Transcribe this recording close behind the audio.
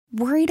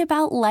Worried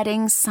about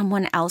letting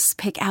someone else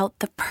pick out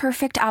the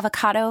perfect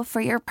avocado for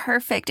your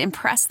perfect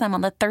impress them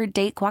on the third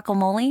date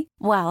guacamole?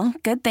 Well,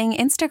 good thing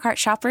Instacart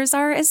shoppers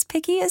are as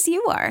picky as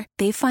you are.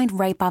 They find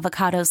ripe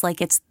avocados like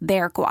it's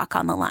their guac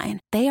on the line.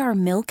 They are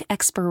milk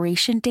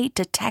expiration date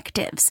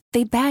detectives.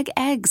 They bag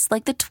eggs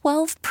like the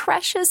 12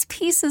 precious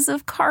pieces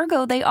of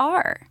cargo they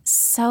are.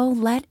 So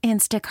let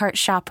Instacart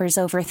shoppers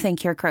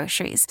overthink your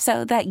groceries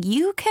so that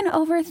you can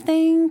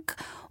overthink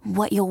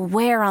what you'll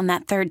wear on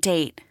that third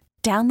date.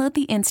 Download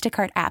the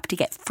Instacart app to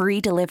get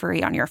free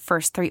delivery on your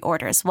first 3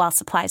 orders while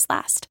supplies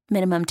last.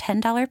 Minimum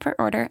 $10 per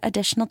order.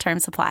 Additional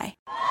terms apply.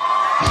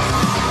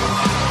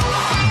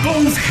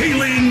 Both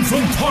hailing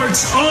from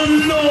parts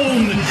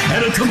unknown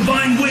at a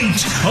combined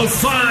weight of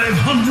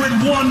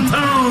 501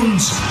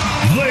 pounds.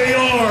 They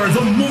are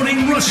the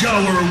Morning Rush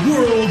Hour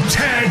World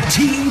Tag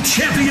Team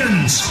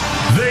Champions.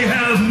 They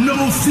have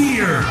no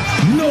fear,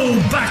 no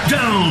back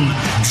down,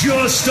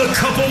 just a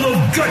couple of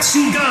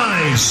gutsy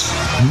guys.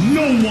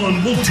 No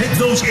one will take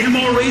those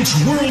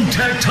MRH World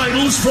Tag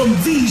titles from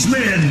these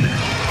men.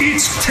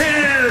 It's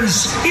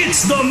Taz,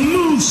 it's the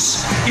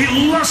Moose,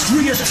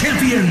 illustrious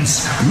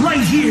champions,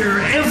 right here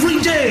every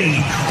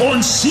day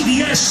on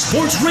CBS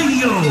Sports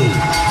Radio.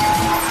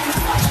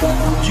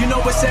 You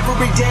know it's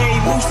every day,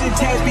 Moose and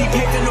Taz be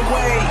paving the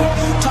way.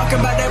 Talking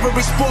about every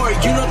sport,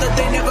 you know that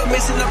they never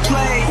missing a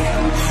play.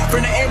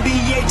 From the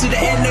NBA to the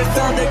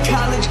NFL, the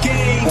college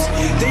games,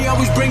 they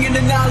always bringing the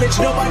knowledge,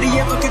 nobody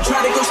ever can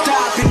try to go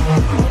stop it.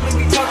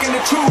 Only we talking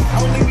the truth,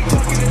 only we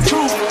talking the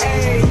truth,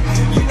 ayy.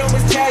 You know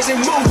it's Taz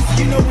and Moose,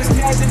 you know it's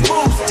Taz and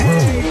Moose,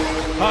 ayy.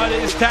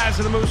 It is Taz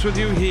and the Moose with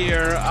you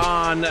here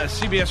on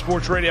CBS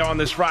Sports Radio on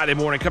this Friday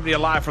morning. Coming to you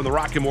live from the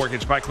Rocket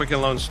Mortgage by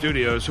Quicken Loan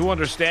Studios. Who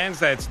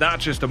understands that it's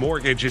not just a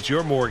mortgage, it's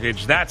your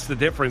mortgage. That's the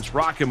difference.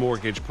 Rocket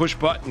Mortgage. Push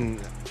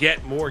button,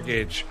 get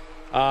mortgage.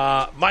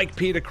 Mike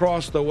Pete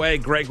across the way.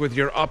 Greg with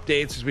your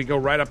updates as we go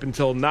right up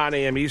until 9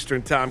 a.m.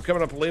 Eastern time.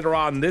 Coming up later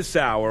on this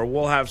hour,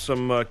 we'll have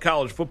some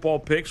college football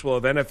picks.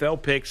 We'll have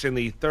NFL picks in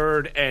the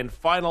third and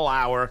final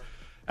hour.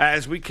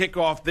 As we kick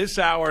off this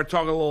hour,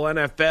 talking a little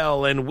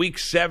NFL and Week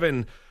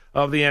 7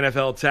 of the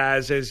NFL,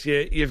 Taz, as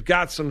you've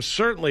got some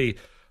certainly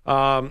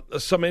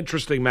some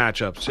interesting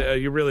matchups.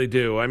 You really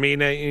do. I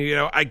mean,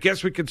 I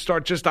guess we could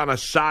start just on a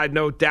side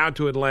note down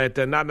to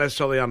Atlanta, not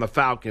necessarily on the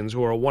Falcons,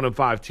 who are a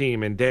 1-5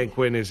 team, and Dan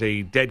Quinn is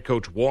a dead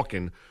coach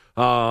walking.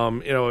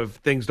 If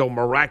things don't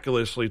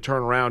miraculously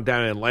turn around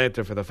down in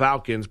Atlanta for the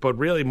Falcons, but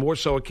really more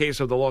so a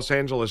case of the Los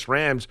Angeles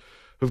Rams,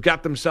 who've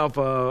got themselves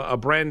a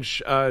brand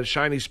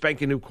shiny,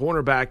 spanking new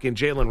cornerback in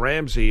Jalen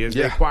Ramsey. As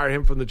they acquire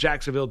him from the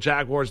Jacksonville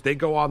Jaguars, they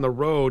go on the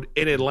road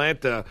in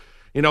Atlanta.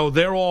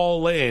 They're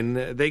all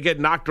in. They get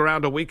knocked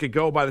around a week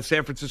ago by the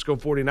San Francisco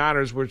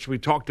 49ers, which we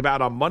talked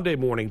about on Monday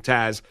morning,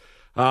 Taz.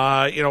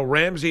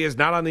 Ramsey is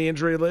not on the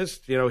injury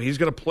list. He's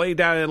going to play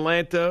down in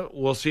Atlanta.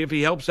 We'll see if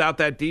he helps out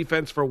that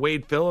defense for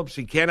Wade Phillips.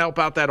 He can't help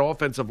out that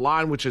offensive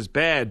line, which is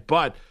bad,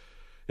 but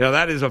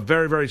that is a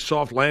very, very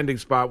soft landing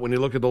spot when you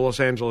look at the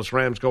Los Angeles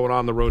Rams going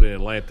on the road in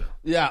Atlanta.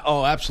 Yeah,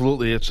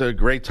 absolutely. It's a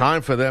great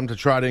time for them to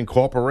try to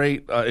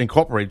incorporate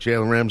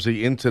Jalen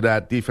Ramsey into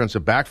that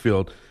defensive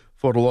backfield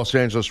for the Los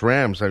Angeles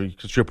Rams. I mean,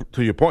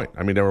 to your point,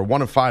 I mean, they're a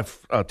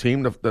 1-5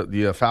 team,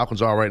 the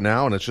Falcons are right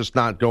now, and it's just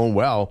not going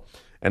well.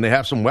 And they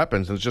have some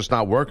weapons, and it's just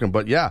not working.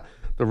 But, yeah,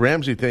 the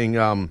Ramsey thing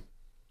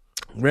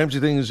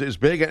is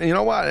big. And you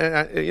know what?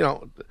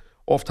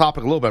 Off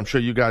topic a little bit. I'm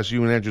sure you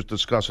and Andrew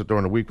discussed it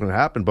during the week when it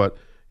happened, but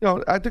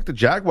I think the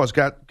Jaguars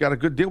got a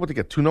good deal. What they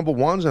get, 2 number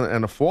ones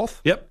and a fourth?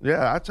 Yep.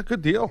 Yeah, that's a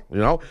good deal. I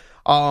don't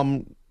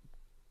want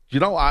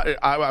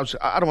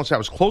to say I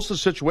was close to the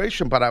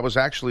situation, but I was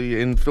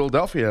actually in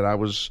Philadelphia, and I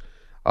was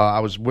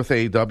with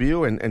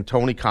AEW and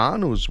Tony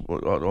Khan, who's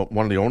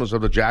one of the owners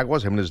of the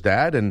Jaguars, him and his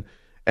dad, and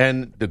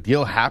the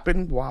deal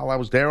happened while I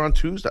was there on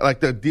Tuesday.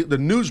 Like the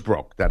news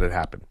broke that it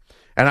happened.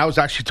 And I was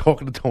actually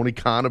talking to Tony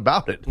Khan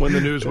about it when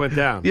the news went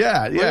down.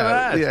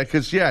 Yeah,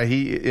 because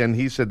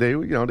he said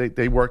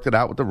they worked it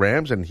out with the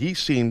Rams, and he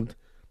seemed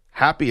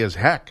happy as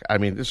heck. I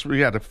mean, we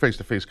had a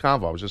face-to-face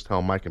convo. I was just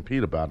telling Mike and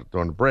Pete about it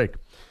during the break,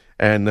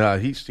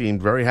 and he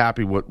seemed very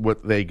happy with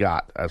what they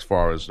got as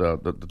far as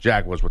the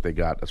Jaguars, what they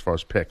got as far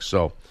as picks.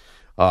 So.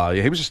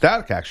 He was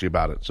ecstatic, actually,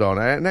 about it. So,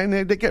 and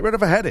they get rid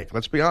of a headache,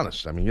 let's be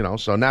honest. I mean,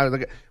 so now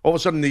all of a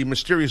sudden the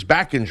mysterious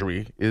back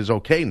injury is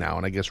okay now,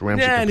 and I guess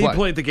Ramsey can play. He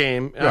played the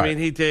game. Right. I mean,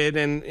 he did,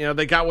 and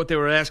they got what they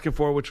were asking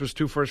for, which was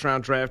 2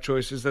 first-round draft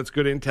choices. That's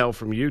good intel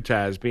from you,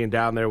 Taz, being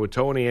down there with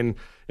Tony, and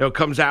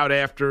comes out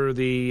after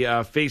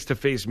the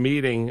face-to-face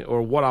meeting,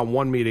 or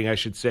one-on-one meeting, I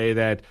should say,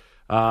 that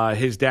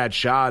his dad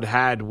Shad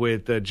had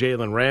with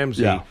Jalen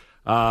Ramsey. Yeah.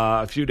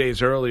 A few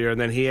days earlier,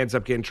 and then he ends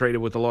up getting traded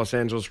with the Los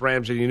Angeles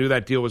Rams, and you knew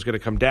that deal was going to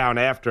come down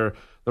after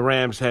the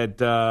Rams had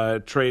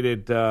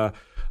traded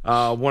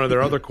one of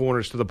their other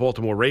corners to the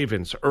Baltimore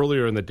Ravens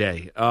earlier in the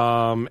day.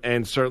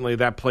 And certainly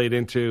that played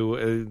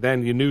into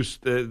then you knew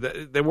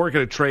they weren't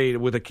going to trade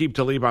with Aqib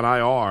Talib on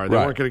IR. They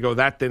weren't going to go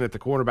that thin at the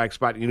cornerback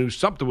spot. You knew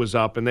something was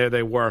up, and there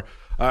they were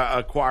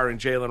acquiring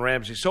Jalen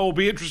Ramsey. So it'll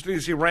be interesting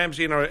to see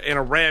Ramsey in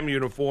a Ram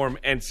uniform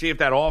and see if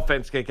that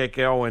offense can get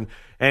going,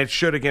 and it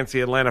should against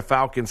the Atlanta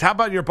Falcons. How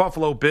about your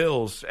Buffalo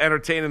Bills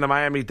entertaining the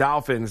Miami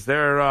Dolphins?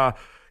 They're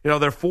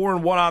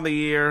 4-1 on the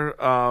year.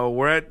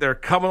 They're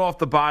coming off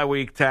the bye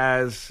week,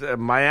 Taz.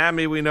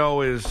 Miami, we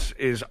know, is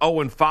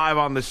 0-5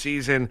 on the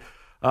season.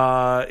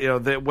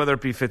 Whether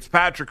it be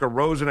Fitzpatrick or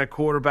Rosen at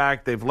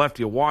quarterback, they've left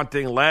you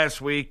wanting.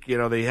 Last week,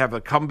 they have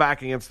a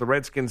comeback against the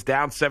Redskins,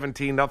 down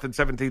 17-0,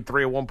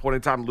 17-3 at one point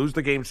in time, lose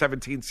the game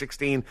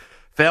 17-16.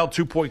 Failed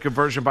 2-point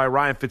conversion by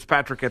Ryan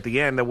Fitzpatrick at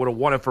the end that would have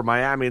won it for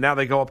Miami. Now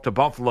they go up to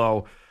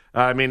Buffalo.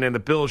 And the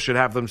Bills should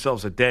have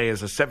themselves a day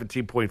as a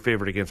 17-point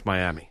favorite against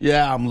Miami.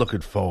 Yeah, I'm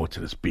looking forward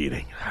to this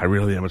beating. I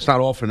really am. It's not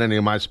often any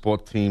of my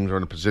sport teams are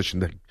in a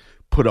position to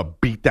put a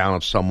beat down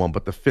on someone,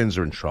 but the Finns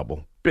are in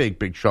trouble. Big,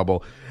 big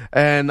trouble.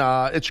 And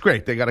it's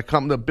great. They got to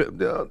come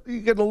to you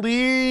got to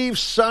leave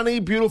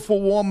sunny,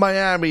 beautiful, warm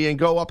Miami and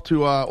go up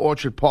to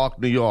Orchard Park,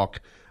 New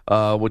York,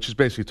 which is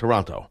basically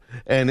Toronto,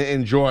 and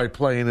enjoy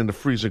playing in the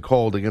freezing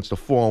cold against a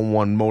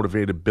 4-1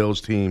 motivated Bills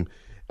team.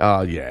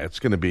 It's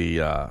gonna be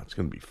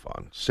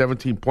fun.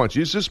 17 points.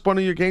 Is this one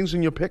of your games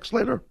in your picks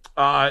later?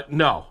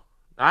 No,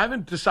 I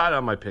haven't decided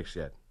on my picks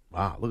yet.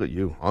 Wow, look at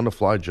you, on the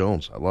fly,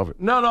 Jones. I love it.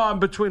 No, I'm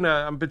between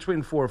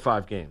 4 or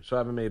 5 games, so I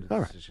haven't made a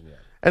decision yet.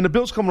 And the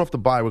Bills coming off the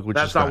bye week, which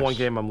that's is not nice. One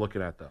game I'm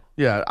looking at though.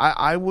 Yeah,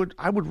 I would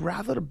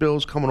rather the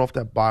Bills coming off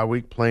that bye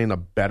week playing a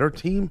better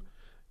team.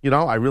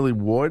 I really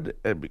would,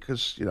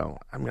 because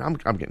I'm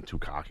getting too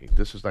cocky.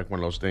 This is like one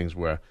of those things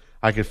where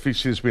I could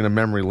see this being a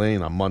memory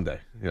lane on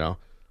Monday.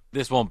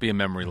 This won't be a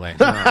memory lane.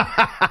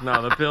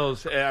 No, the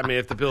Bills.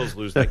 If the Bills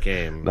lose that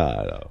game,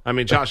 no.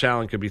 Josh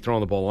Allen could be throwing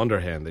the ball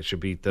underhand. They should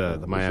beat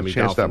the Miami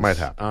Dolphins that might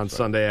happen, on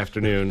Sunday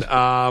afternoon.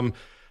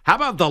 How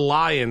about the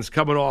Lions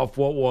coming off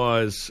what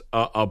was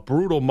a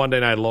brutal Monday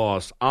night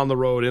loss on the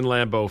road in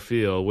Lambeau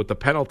Field with the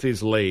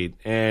penalties late,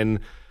 and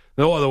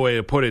no other way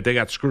to put it, they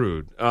got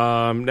screwed.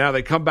 Now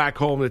they come back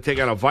home to take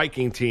on a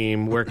Viking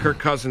team where Kirk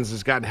Cousins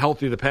has gotten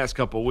healthy the past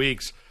couple of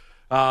weeks.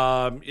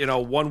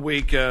 1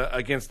 week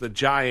against the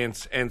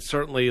Giants, and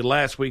certainly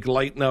last week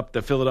lighting up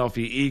the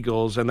Philadelphia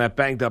Eagles and that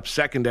banged up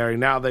secondary.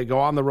 Now they go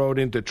on the road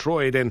in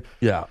Detroit, and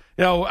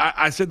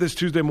I said this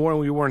Tuesday morning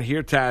when you weren't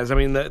here, Taz.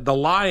 The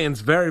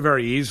Lions very,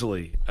 very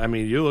easily.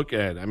 You look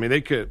at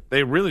it.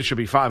 They really should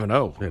be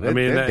 5-0. Yeah,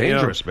 they're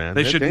dangerous, man.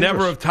 They should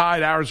never have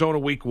tied Arizona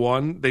week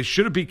 1. They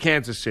should have beat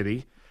Kansas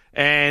City.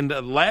 And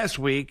last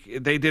week,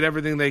 they did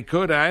everything they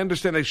could. I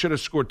understand they should have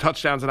scored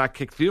touchdowns and not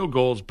kicked field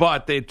goals,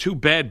 but they had 2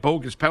 bad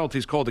bogus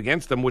penalties called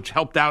against them, which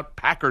helped out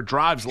Packer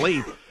drives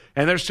late.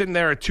 And they're sitting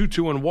there at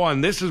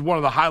 2-1. This is one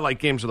of the highlight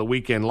games of the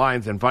weekend,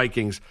 Lions and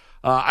Vikings.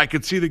 I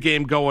could see the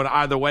game going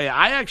either way.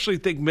 I actually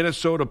think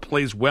Minnesota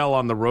plays well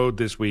on the road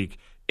this week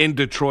in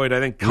Detroit.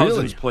 I think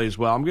Cousins plays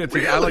well. I'm going to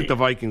take. I like the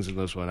Vikings in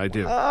this one. I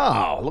do.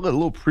 Oh, look at a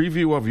little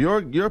preview of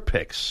your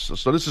picks.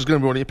 So this is going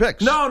to be one of your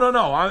picks. No.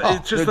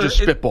 It's just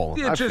spitballing.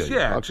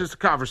 It's just a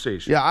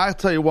conversation. Yeah, I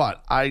tell you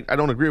what, I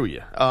don't agree with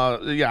you.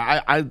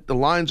 The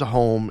Lions are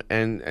home,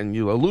 and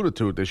you alluded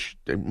to it.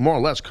 They more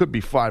or less could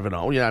be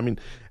 5-0. Yeah,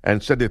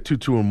 and said they're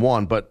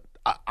 2-1. But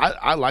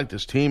I like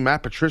this team.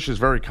 Matt Patricia is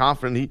very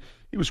confident.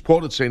 He was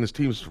quoted saying his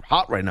team's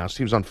hot right now. His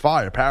team's on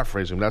fire.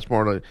 Paraphrasing him. That's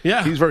more like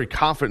he's very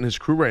confident in his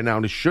crew right now,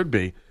 and he should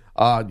be.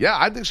 I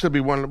think it's going to be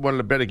one of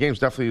the better games.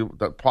 Definitely,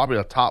 probably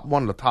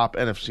one of the top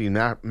NFC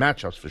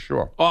matchups for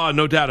sure. Oh,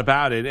 no doubt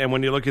about it. And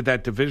when you look at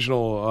that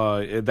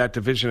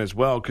division as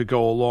well, could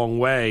go a long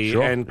way.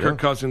 Sure, and Kirk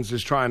Cousins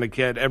is trying to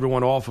get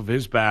everyone off of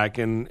his back.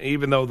 And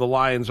even though the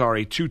Lions are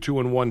a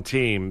 2-1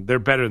 team, they're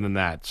better than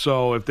that.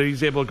 So if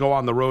he's able to go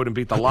on the road and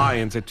beat the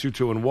Lions at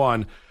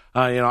 2-1.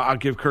 I'll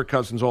give Kirk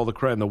Cousins all the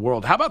credit in the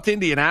world. How about the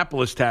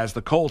Indianapolis Taz?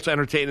 The Colts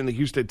entertaining the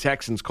Houston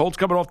Texans. Colts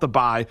coming off the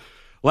bye.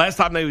 Last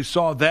time they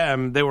saw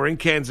them, they were in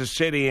Kansas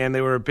City, and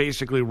they were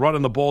basically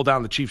running the ball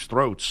down the Chiefs'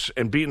 throats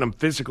and beating them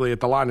physically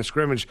at the line of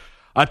scrimmage.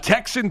 A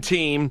Texan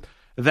team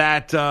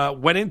that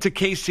went into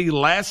KC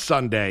last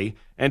Sunday,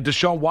 and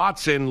Deshaun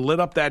Watson lit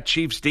up that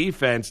Chiefs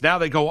defense. Now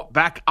they go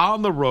back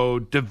on the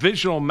road,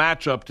 divisional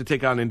matchup to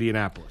take on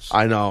Indianapolis.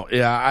 I know.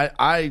 Yeah,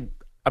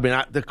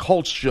 the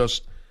Colts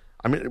just.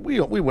 We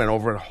went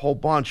over it a whole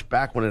bunch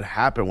back when it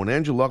happened, when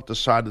Andrew Luck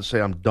decided to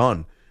say, I'm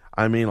done.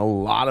 A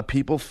lot of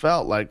people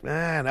felt like,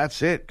 man,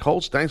 that's it.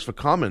 Colts, thanks for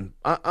coming.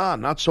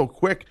 Not so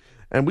quick.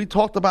 And we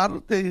talked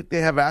about it. They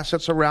have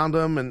assets around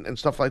them and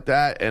stuff like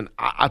that. And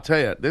I'll tell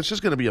you, this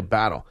is going to be a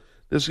battle.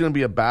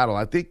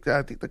 I think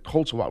the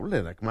Colts are, what are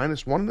they, like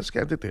 -1 in this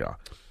game? I think they are.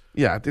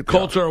 Yeah, I think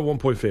Colts are a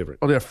 1-point favorite.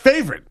 Oh, they're a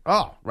favorite.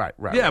 Oh, right.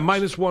 Yeah,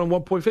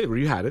 -1 point favorite.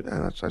 You had it.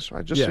 Yeah, that's right.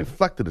 I just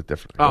inflected it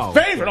differently. Oh,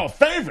 favorite. Oh,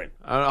 favorite.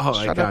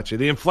 I got you.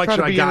 The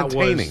inflection I got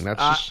was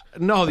that's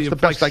the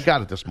best I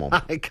got at this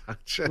moment. I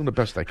got you. I'm the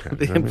best I can.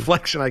 The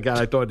inflection I got,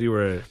 I thought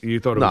you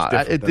thought it was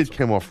different. It did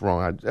come off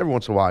wrong. Every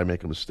once in a while, I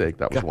make a mistake.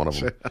 That was one of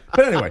them.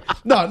 But anyway,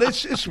 no,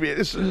 it's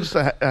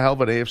a hell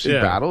of an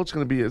AFC battle. It's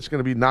going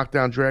to be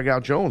knockdown, drag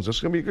out Jones. It's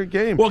going to be a good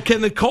game. Well,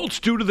 can the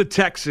Colts do to the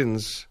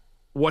Texans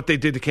what they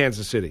did to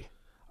Kansas City?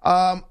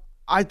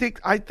 I think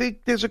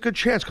there's a good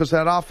chance because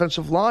that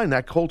offensive line,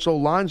 that Colts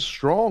O-line's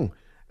strong,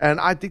 and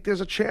I think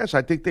there's a chance.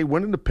 I think they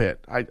win in the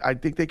pit. I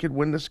think they could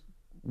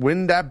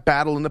win that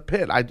battle in the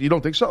pit. You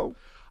don't think so?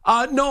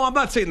 No, I'm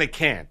not saying they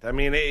can't. I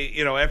mean,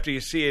 after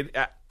you see it,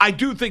 I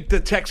do think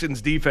the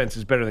Texans' defense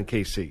is better than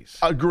KC's.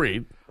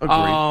 Agreed.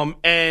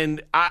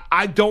 And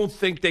I don't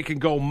think they can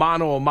go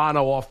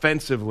mano-a-mano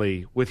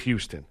offensively with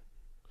Houston.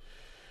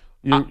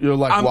 You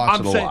like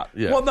Watson a lot.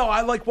 Yeah. Well, no,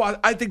 I like Watson.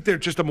 I think they're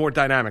just a more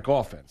dynamic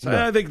offense.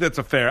 Yeah. I think that's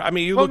a fair. I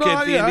mean, you look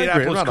at the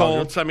Indianapolis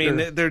Colts. I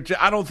mean,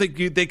 I don't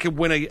think they could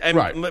win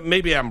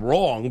maybe I'm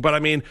wrong, but I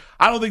mean,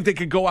 I don't think they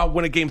could go out and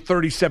win a game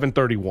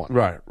 37-31.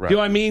 Right. You know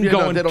what I mean?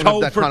 Going they don't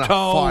toe have that for kind toe,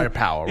 of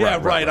firepower.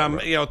 Right. I'm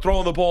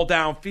throwing the ball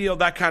downfield,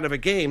 that kind of a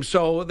game.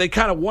 So they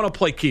kind of want to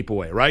play keep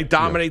away, right?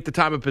 Dominate the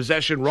time of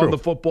possession, run the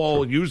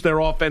football, use their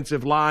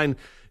offensive line,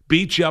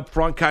 beat you up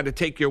front, kind of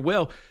take your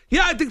will.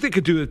 Yeah, I think they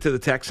could do it to the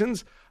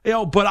Texans.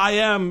 But I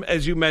am,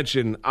 as you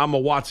mentioned, I'm a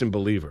Watson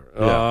believer.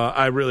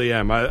 I really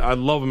am. I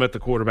love him at the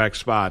quarterback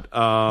spot.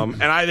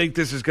 And I think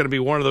this is going to be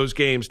one of those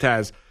games,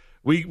 Taz.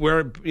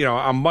 We're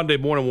on Monday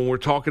morning when we're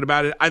talking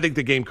about it, I think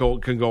the game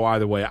can go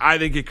either way. I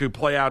think it could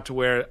play out to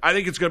where I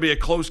think it's going to be a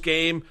close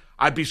game.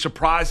 I'd be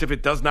surprised if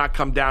it does not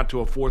come down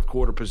to a fourth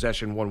quarter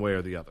possession one way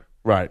or the other.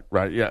 Right.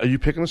 Yeah. Are you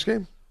picking this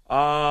game? No,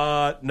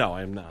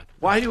 I am not.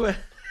 Why are you?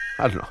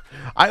 I don't know.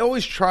 I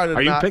always try to.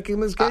 Are you picking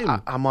this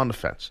game? I'm on the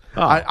fence.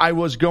 Oh. I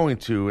was going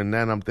to, and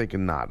then I'm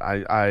thinking not.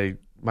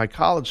 My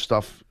college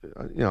stuff,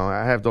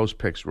 I have those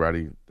picks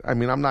ready. I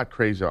mean, I'm not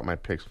crazy about my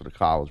picks for the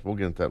college. We'll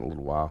get into that in a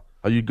little while.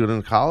 Are you good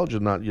in college or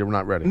not? You're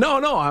not ready? No,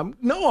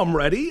 I'm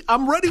ready.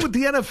 I'm ready with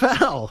the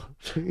NFL.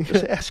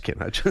 Just asking.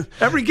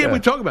 Every game we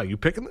talk about, you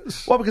picking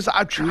this? Well, because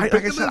I try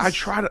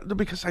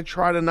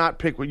to not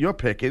pick what you're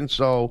picking.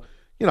 So.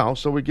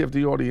 So we give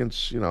the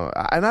audience, and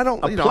I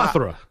don't, a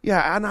plethora.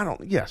 And I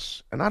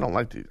don't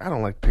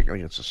like picking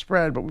against the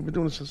spread, but we've been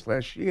doing it since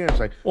last year. It's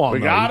like, we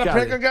gotta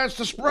pick against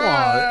the spread.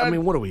 Well, I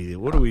mean, what are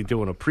we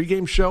doing? A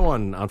pregame show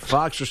on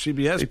Fox or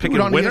CBS? Picking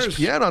on winners?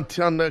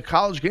 ESPN on the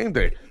college game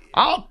day.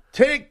 I'll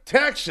take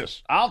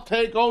Texas. I'll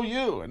take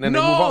OU. And then they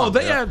move on.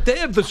 They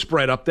have the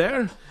spread up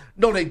there.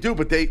 No, they do,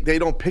 but they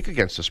don't pick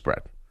against the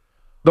spread.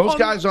 Those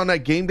guys on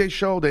that game day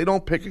show, they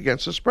don't pick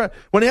against the spread.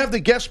 When they have the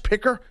guest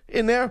picker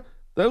in there,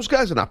 those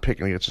guys are not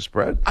picking against the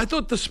spread. I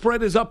thought the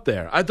spread is up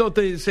there. I thought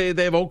they say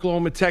they have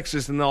Oklahoma,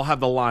 Texas, and they'll have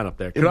the line up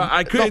there.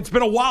 It's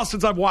been a while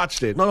since I've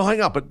watched it. No,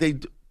 hang on. But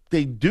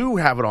they do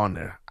have it on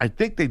there. I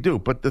think they do.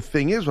 But the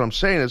thing is, what I'm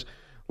saying is,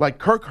 like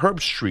Kirk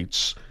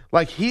Herbstreit's,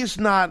 like he's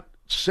not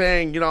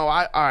saying,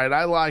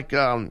 I like,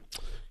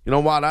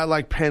 I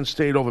like Penn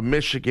State over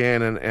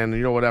Michigan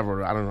and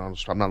whatever. I don't know.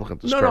 I'm not looking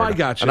at the spread. No, I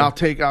got you. And I'll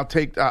take.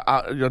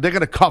 They're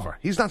going to cover.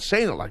 He's not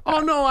saying it like that. Oh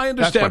no, I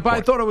understand. But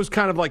I thought it was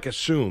kind of like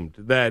assumed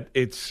that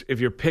it's if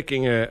you're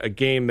picking a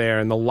game there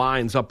and the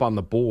line's up on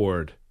the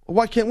board.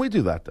 Why can't we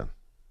do that then?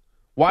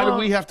 Why do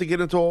we have to get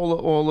into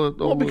all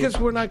the? Because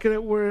we're not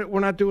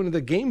doing it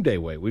the game day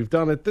way. We've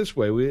done it this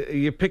way.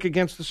 You pick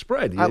against the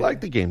spread. I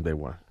like the game day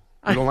way.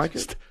 You don't like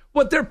it?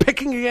 But they're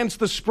picking against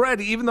the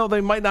spread, even though they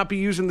might not be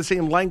using the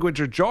same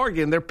language or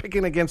jargon. They're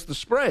picking against the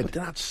spread. But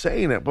they're not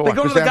saying it. But they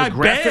go to the guy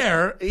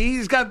Bear.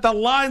 He's got the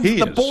lines of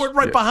the board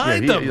right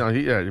behind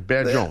him.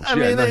 Bear Jones. I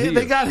mean,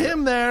 they got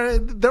him there.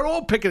 They're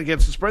all picking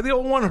against the spread. The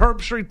only one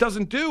Herbstreit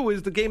doesn't do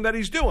is the game that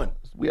he's doing.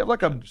 We have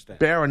like a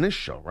Bear in this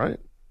show, right?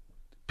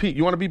 Pete,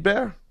 you want to be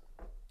Bear?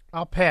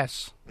 I'll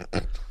pass.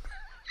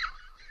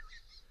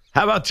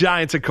 How about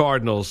Giants and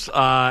Cardinals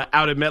out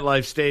at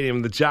MetLife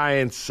Stadium? The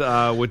Giants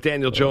with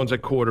Daniel Jones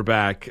at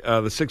quarterback,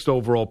 the 6th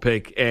overall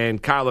pick,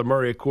 and Kyler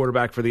Murray at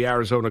quarterback for the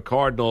Arizona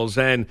Cardinals.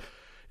 And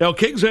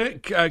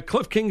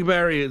Cliff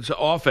Kingsbury's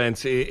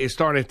offense is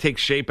starting to take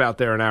shape out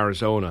there in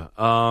Arizona.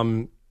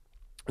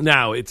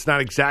 Now, it's not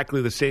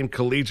exactly the same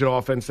collegiate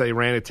offense they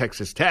ran at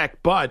Texas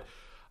Tech, but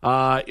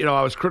I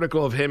was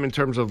critical of him in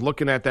terms of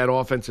looking at that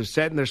offensive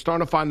set, and they're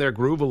starting to find their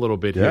groove a little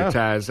bit here,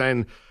 Taz.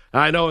 And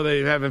I know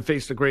they haven't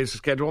faced the greatest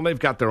schedule, and they've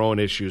got their own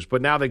issues.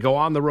 But now they go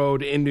on the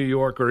road in New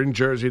York or in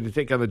Jersey to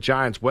take on the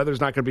Giants. Weather's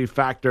not going to be a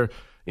factor,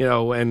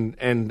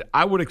 and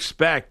I would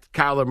expect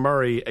Kyler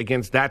Murray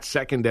against that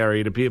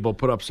secondary to be able to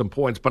put up some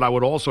points. But I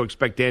would also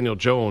expect Daniel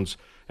Jones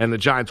and the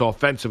Giants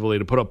offensively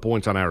to put up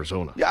points on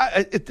Arizona.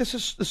 Yeah, this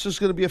is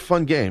going to be a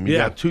fun game. You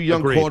got two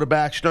young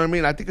quarterbacks. You know what I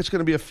mean? I think it's going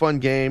to be a fun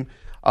game.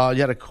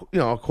 You had a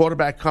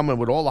quarterback coming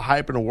with all the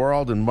hype in the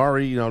world, and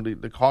Murray,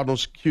 the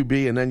Cardinals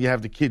QB, and then you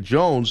have the kid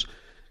Jones.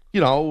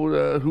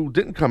 who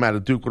didn't come out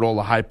of Duke with all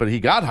the hype, but he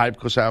got hyped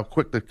because how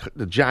quick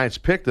the Giants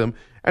picked him,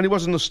 and he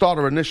wasn't the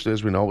starter initially,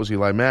 as we know, it was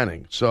Eli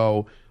Manning.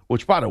 So,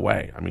 which, by the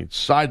way, I mean,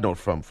 side note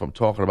from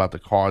talking about the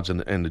Cards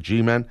and the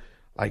G-men,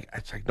 like,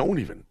 it's like no one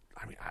even,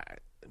 I mean,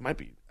 it might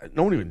be,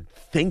 no one even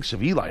thinks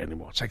of Eli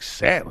anymore. It's like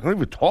sad. No one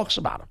even talks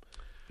about him.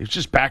 He's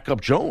just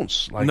backup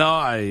Jones. Like,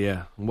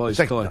 yeah. Well, he's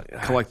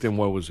collecting,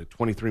 what was it,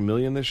 $23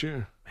 million this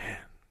year?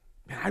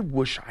 Man, I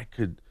wish I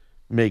could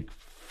make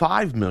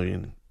 $5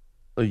 million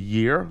a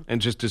year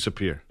and just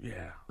disappear.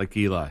 Yeah, like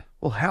Eli.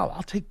 Well, hell,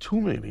 I'll take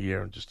 $2 million a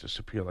year and just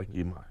disappear like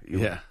Eli.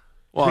 Yeah.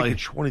 Well,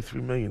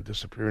 $23 million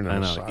disappearing. I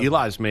know.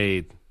 Eli's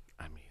made.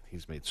 I mean,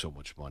 he's made so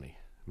much money,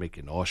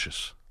 making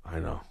nauseous. I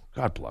know.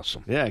 God bless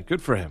him. Yeah,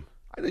 good for him.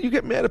 You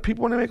get mad at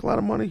people when they make a lot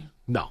of money?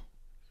 No.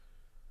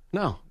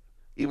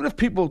 Even if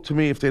people, to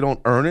me, if they don't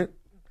earn it,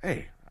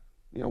 hey,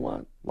 you know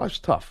what? Life's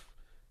tough.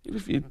 Even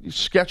if you're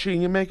sketchy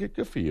and you make it,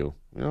 good for you.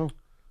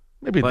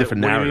 Maybe a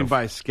different narrative. What do you mean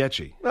by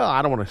sketchy? No,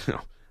 I don't want to.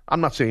 I'm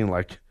not saying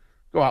like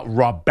go out and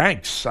rob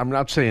banks. I'm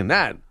not saying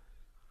that.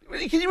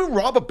 Can you even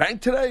rob a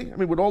bank today? I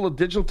mean, with all the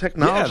digital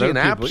technology and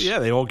apps,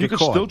 they all get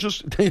caught. Still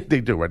just they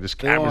do, right? There's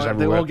cameras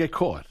everywhere. They all get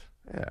caught.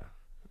 Yeah.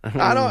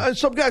 I know.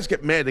 Some guys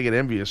get mad, they get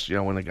envious,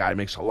 when a guy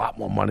makes a lot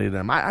more money than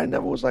them. I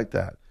never was like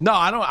that. No,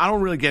 I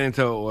don't really get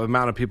into the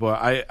amount of people.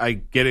 I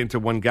get into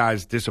when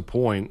guys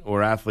disappoint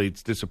or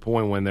athletes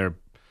disappoint when they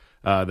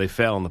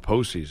fail in the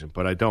postseason,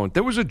 but I don't.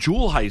 There was a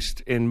jewel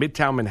heist in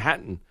Midtown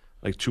Manhattan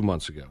like 2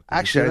 months ago.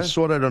 Actually, I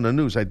saw that on the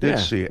news. I did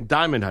see it.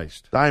 Diamond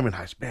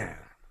heist. Man,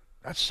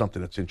 that's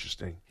something that's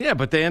interesting. Yeah,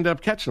 but they ended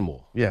up catching them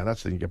all. Yeah,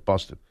 that's the thing. You get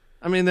busted.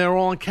 I mean, they were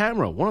all on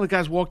camera. One of the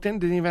guys walked in,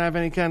 didn't even have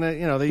any kind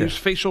of, they used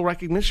facial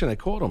recognition. They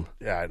caught him.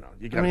 Yeah, I know.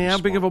 How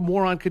big of a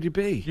moron could you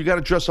be? You got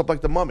to dress up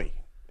like the mummy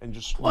and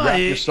just wrap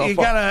yourself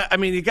up.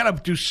 You got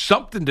to do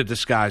something to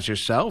disguise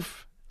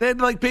yourself. They'd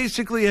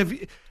basically have.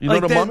 You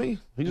know the mummy?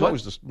 He's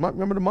always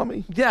remember the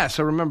mummy? Yes,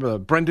 I remember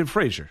Brendan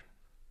Fraser.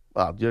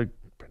 Well, Brendan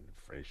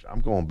Fraser.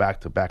 I'm going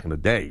back in the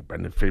day,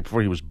 Brendan Fraser,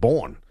 before he was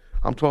born.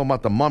 I'm talking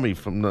about the mummy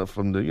from the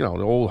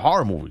the old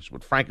horror movies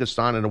with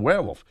Frankenstein and the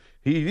werewolf.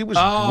 He was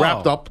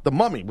wrapped up the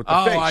mummy with the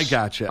face. Oh, I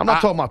got you. I'm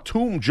not talking about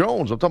Tomb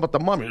Jones. I'm talking about the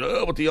mummy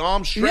with the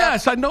arms strapped.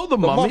 Yes, I know the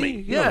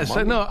mummy. Yes,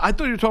 I know. I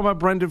thought you were talking about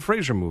Brendan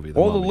Fraser movie.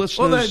 All the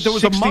listeners, there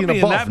was a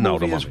mummy in that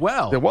movie as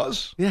well. There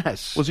was?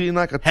 Yes. Was he in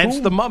like a tomb? Hence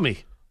the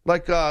mummy.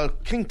 Like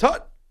King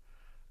Tut?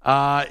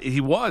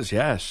 He was,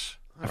 yes.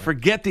 I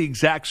forget the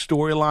exact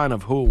storyline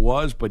of who it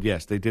was, but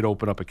yes, they did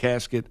open up a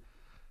casket.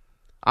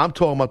 I'm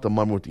talking about the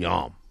mummy with the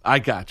arm. I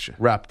got you.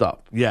 Wrapped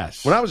up.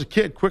 Yes. When I was a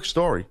kid, quick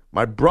story,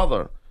 my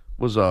brother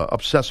was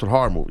obsessed with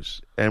horror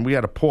movies, and we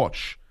had a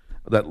porch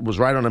that was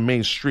right on the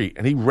main street,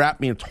 and he wrapped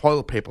me in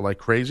toilet paper like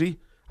crazy.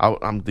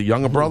 I'm the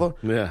younger brother,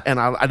 and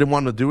I didn't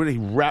want him to do it. He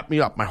wrapped me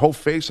up, my whole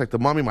face like the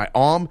mummy, my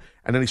arm,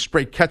 and then he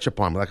sprayed ketchup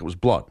on me like it was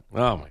blood.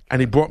 Oh, my God. And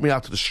he brought me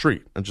out to the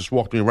street and just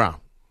walked me around.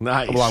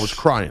 Nice. While I was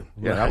crying.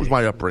 Yeah, that was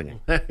my upbringing.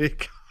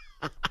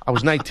 I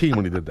was 19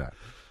 when he did that.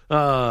 I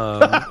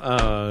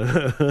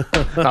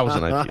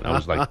wasn't 19. I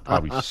was like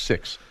probably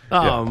 6.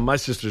 Oh, my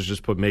sisters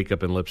just put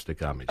makeup and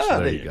lipstick on me.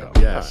 So there you go.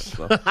 Yes.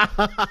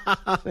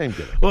 Same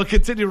good. We'll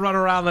continue to run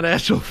around the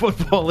National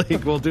Football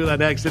League. We'll do that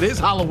next. It is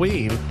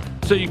Halloween,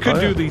 so you could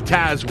do the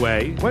Taz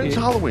way. When's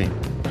Halloween?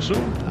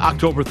 Soon?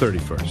 October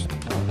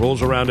 31st.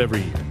 Rolls around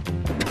every year.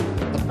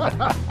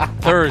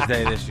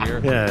 Thursday this year.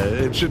 Yeah,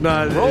 it should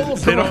not.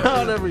 Rolls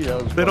around every year.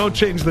 They don't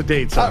change the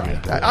dates on you.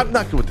 I'm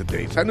not good with the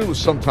dates. I knew it was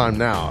sometime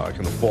now, like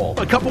in the fall.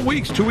 A couple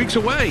weeks, 2 weeks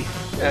away.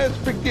 Yeah, it's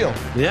a big deal.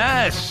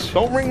 Yes.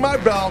 Don't ring my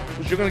bell,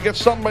 because you're going to get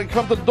somebody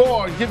come to the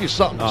door and give you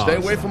something. Stay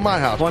away from my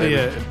house, plenty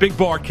of big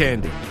bar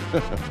candy.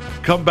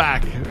 Come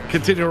back.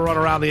 Continue to run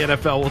around the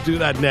NFL. We'll do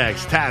that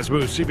next. Taz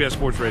Moose, CBS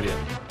Sports Radio.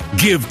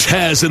 Give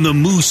Taz and the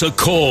Moose a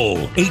call.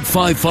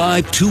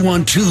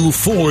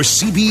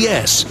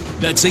 855-212-4CBS.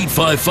 That's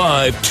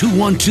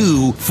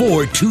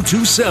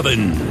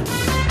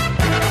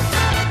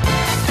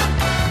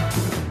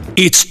 855-212-4227.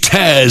 It's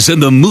Taz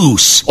and the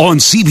Moose on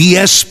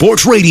CBS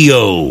Sports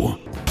Radio.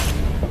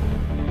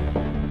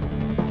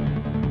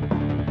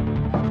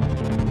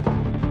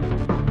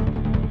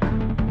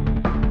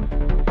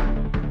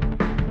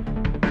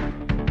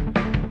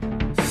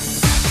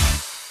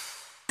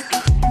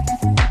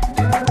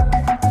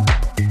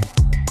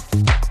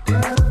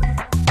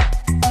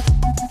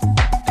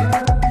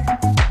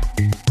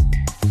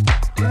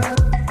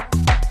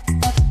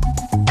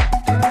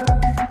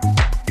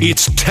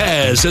 It's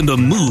Taz and the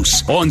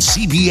Moose on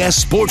CBS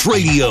Sports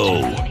Radio.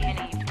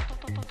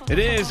 It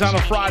is on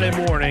a Friday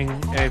morning,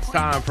 and it's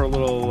time for a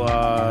little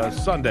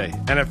Sunday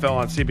NFL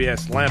on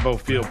CBS. Lambeau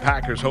Field,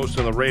 Packers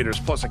hosting the Raiders,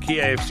 plus a key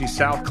AFC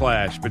South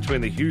clash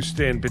between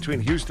Houston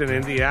and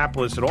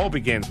Indianapolis. It all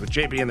begins with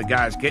JB and the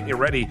guys getting you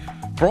ready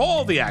for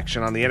all the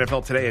action on the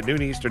NFL today at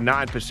noon Eastern,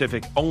 9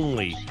 Pacific,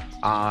 only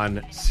on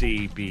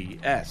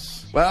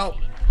CBS. Well,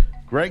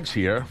 Greg's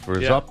here for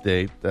his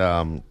update.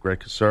 Greg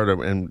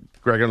Caserta. And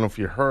Greg, I don't know if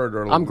you heard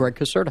earlier. I'm Greg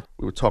Caserta.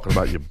 We were talking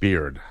about your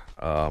beard.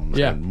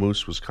 And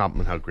Moose was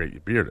complimenting how great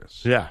your beard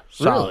is. Yeah.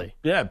 Really?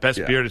 Yeah,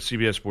 best beard at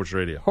CBS Sports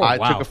Radio. I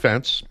took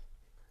offense.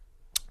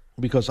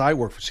 because I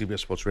work for CBS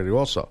Sports Radio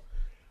also.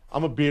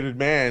 I'm a bearded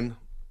man,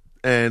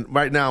 and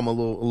right now I'm a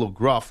little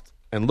gruffed.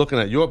 And looking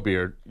at your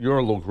beard, you're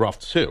a little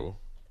gruffed too.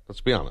 Let's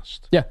be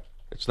honest. Yeah.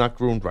 It's not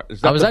groomed right.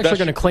 I was actually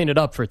going to clean it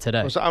up for today.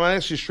 I'm going to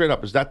ask you straight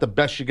up. Is that the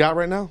best you got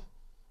right now?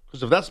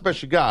 Because if that's the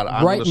best you got,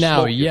 I'm right now,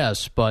 smoke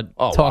yes. But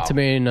talk to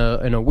me in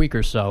a week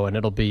or so, and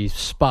it'll be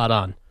spot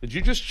on. Did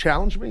you just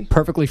challenge me?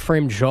 Perfectly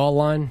framed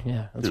jawline.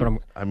 Yeah, that's what I'm.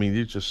 I mean,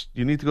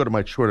 you need to go to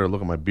my Twitter and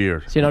look at my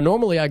beard. See, now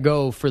normally I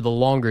go for the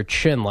longer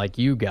chin like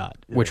you got,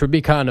 which would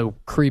be kind of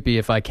creepy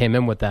if I came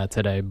in with that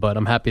today. But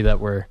I'm happy that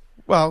we're.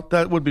 Well,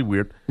 that would be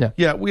weird.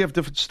 Yeah, we have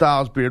different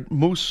styles beard.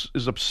 Moose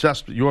is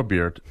obsessed with your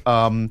beard.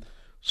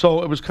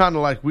 So it was kind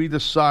of like we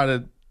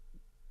decided,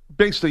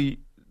 basically,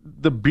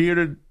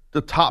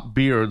 the top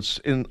beards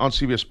on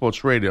CBS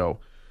Sports Radio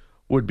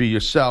would be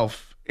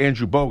yourself,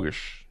 Andrew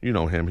Bogish. You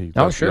know him. He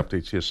does the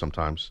updates here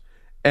sometimes.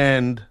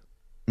 And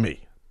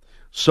me.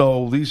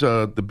 So these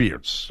are the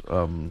beards.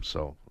 Mind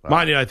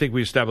you, I think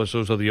we established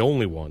those are the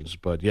only ones,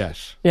 but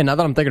yes. Yeah, now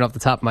that I'm thinking off the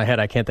top of my head,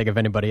 I can't think of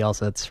anybody else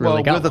that's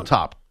really got we're the one.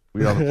 top.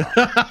 We are the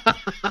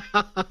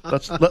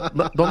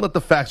top. Don't let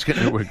the facts get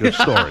into a good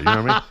story. You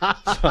know what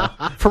I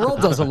mean?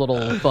 Pharrell does a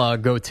little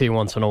goatee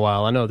once in a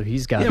while. I know that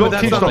he's got but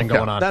that's something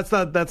going on. That's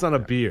not a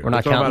beard. We're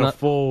not talking counting about a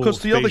full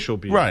facial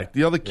beard. Right.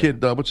 The other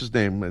kid, what's his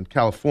name in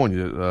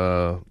California?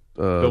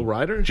 Bill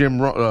Ryder?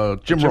 Jim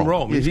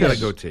Rome. He's got a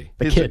goatee.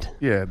 The kid.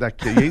 Yeah, that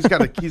kid. Yeah,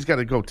 he's got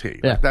a goatee.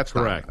 Yeah. That's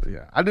correct.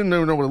 I didn't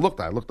even know what it looked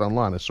like. I looked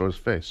online. I saw his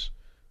face.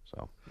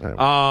 So anyway,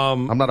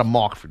 I'm not a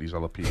mark for these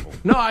other people.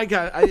 No,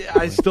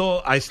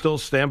 I still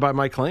stand by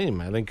my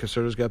claim. I think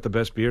Caserta's got the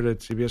best beard at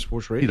CBS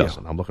Sports Radio. He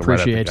doesn't. I'm looking right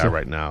at the guy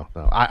right now.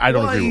 No, I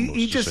don't agree with Moose.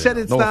 He just said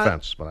it's no not.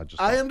 offense, but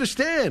I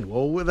understand.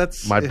 Well,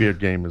 that's my beard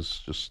game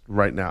is just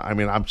right now. I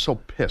mean, I'm so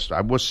pissed.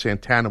 I wish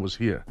Santana was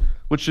here.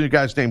 What's your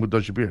guy's name who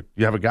does your beard?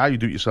 You have a guy? You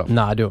do it yourself?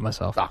 No, I do it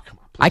myself. Oh, come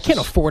on. I can't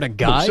afford a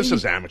guy. This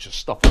is amateur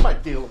stuff. What am I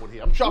dealing with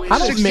here? I'm dropping I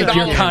don't make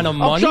your kind of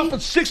money. I'm dropping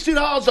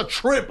 $60 a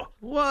trim.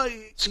 Well,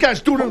 this guy's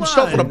doing it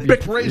himself with a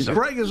big razor.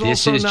 Greg is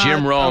also not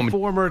Jim Rome. a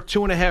former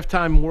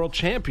 2.5-time world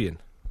champion.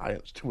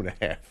 It's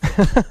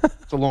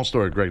 2.5. It's a long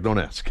story, Greg. Don't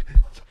ask.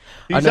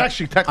 He's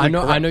actually technically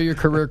I know your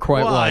career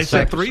quite well. I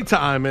said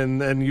 3-time,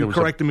 and you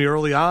corrected me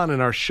early on in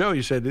our show.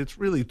 You said it's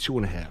really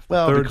 2.5.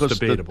 Well, third's because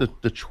debatable.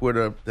 the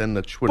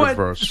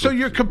Twitterverse. So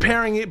you're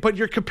comparing it, but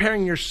you're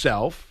comparing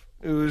yourself.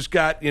 Who's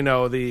got,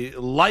 the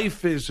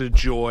life is a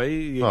joy.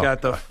 You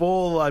got the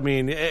full,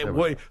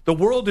 the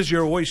world is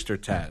your oyster,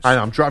 Taz.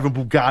 I'm driving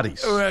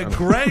Bugattis.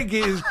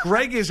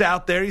 Greg is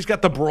out there. He's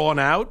got the brawn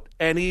out,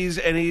 and he's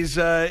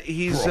got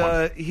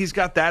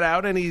that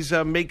out, and he's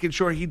making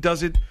sure he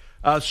does it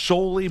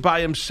solely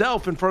by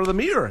himself in front of the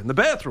mirror in the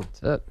bathroom.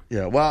 That's it.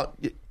 Yeah, well,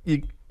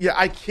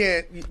 I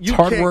can't. It's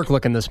hard work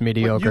looking this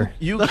mediocre.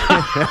 You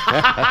can't.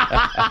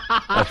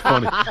 That's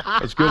funny.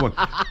 That's a good one.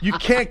 You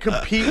can't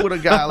compete with a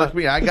guy like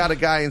me. I got a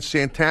guy in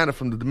Santana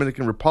from the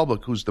Dominican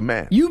Republic who's the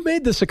man. You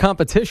made this a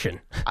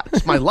competition.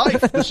 It's my life.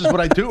 This is what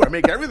I do. I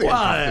make everything.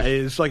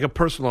 It's like a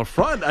personal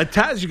affront.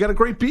 Taz, you got a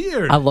great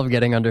beard. I love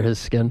getting under his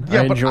skin.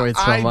 Yeah, I enjoy it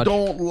so much. I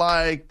don't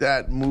like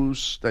that,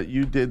 Moose, that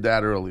you did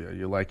that earlier.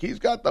 You're like, he's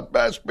got the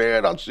best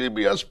beard on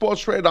CBS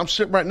Sports Radio. I'm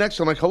sitting right next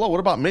to him like, hello, what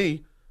about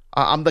me?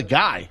 I'm the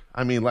guy.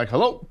 I mean, like,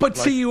 hello. But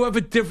see, you have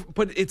a different.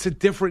 But it's a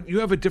different. You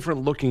have a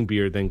different looking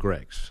beard than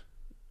Greg's.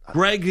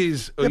 Greg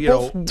is,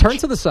 Turn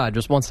to the side,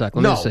 just 1 sec.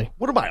 Let me see.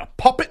 What am I, a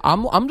puppet? I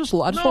just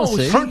want to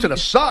see. Turn to the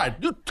side.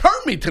 You turn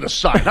me to the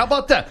side. How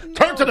about that?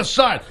 Turn to the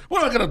side.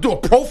 What am I going to do? A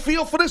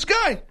profile for this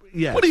guy?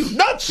 Yes. What are you,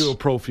 nuts? Do a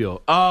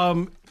profile.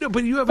 No,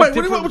 but you have Wait, a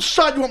different. which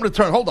side do you want me to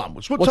turn? Hold on.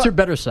 What's your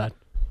better side?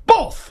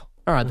 Both.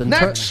 All right, then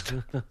next.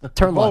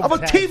 Turn left. I'm a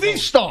TV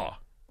star.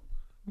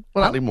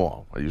 Well, not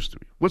anymore. I used to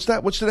be. What's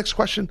that? What's the next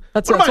question?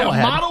 That's what am all I, I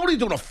a had. model? What are you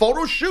doing, a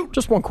photo shoot?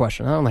 Just one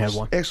question. I only had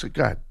one. Actually,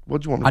 go ahead.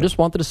 What do you want me to I just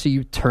wanted to see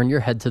you turn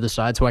your head to the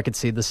side so I could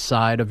see the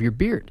side of your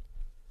beard.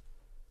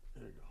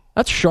 There you go.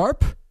 That's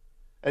sharp.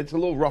 It's a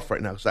little rough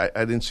right now because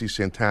I didn't see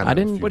Santana. I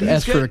didn't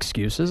ask for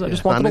excuses. I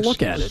just wanted to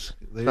look at it.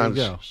 There you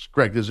go.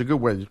 Greg, there's a good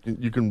way.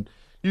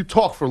 You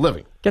talk for a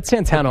living. Get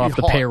Santana off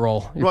the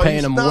payroll. You're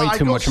paying him way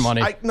too much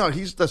money.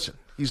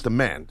 He's the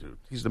man, dude.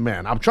 He's the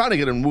man. I'm trying to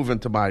get him to move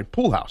into my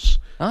pool house.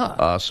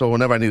 So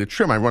whenever I need a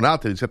trim, I run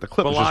out there. He's got the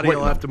clippers. Bellotti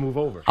will have to move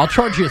over. I'll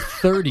charge you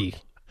 $30.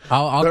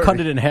 I'll 30. Cut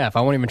it in half.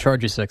 I won't even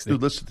charge you $60.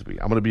 Dude, listen to me.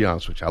 I'm going to be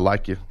honest with you. I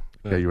like you.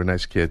 Yeah, you're a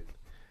nice kid.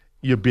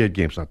 Your beard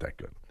game's not that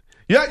good.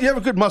 Yeah, you have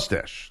a good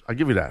mustache. I'll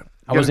give you that.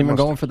 I wasn't even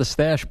going for the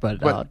stash,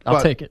 but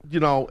I'll take it.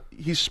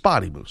 He's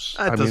spotty, Moose.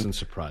 That doesn't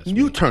surprise me.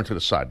 You turn to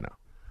the side now.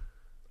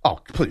 Oh,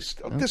 please.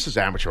 This is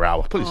amateur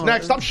hour. Please.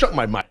 Next, I'm shutting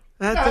my mic.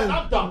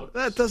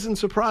 That doesn't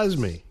surprise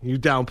me. You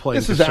downplay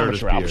this is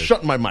amateur hour. I'm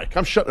shutting my mic.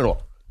 I'm shutting it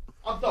off.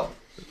 I'm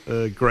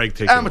done. Greg,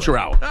 take amateur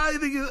hour. I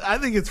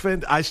think it's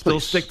fantastic. I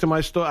still stick to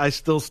my I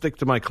still stick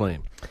to my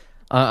claim.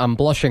 I'm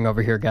blushing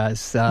over here,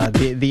 guys.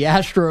 The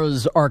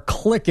Astros are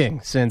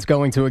clicking since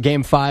going to a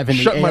Game 5 in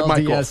the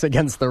ALDS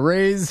against the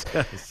Rays,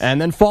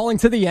 and then falling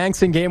to the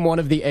Yanks in Game 1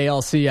 of the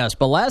ALCS.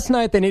 But last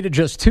night, they needed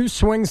just 2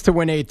 swings to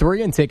win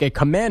 8-3 and take a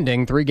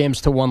commanding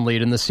 3-1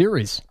 lead in the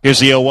series. Here's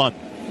the 0-1.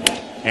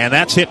 And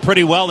that's hit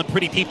pretty well and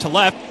pretty deep to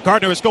left.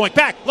 Gardner is going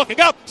back, looking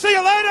up. See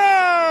you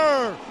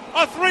later!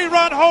 A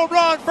 3-run home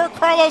run for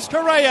Carlos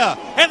Correa.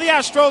 And the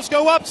Astros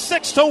go up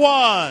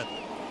 6-1.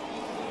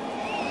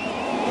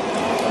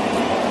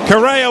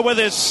 Correa with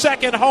his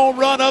second home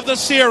run of the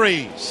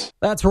series.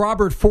 That's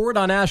Robert Ford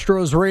on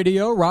Astros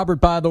Radio. Robert,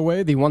 by the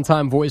way, the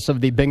one-time voice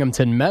of the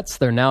Binghamton Mets.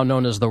 They're now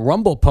known as the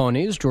Rumble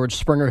Ponies. George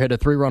Springer hit a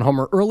 3-run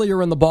homer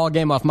earlier in the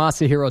ballgame off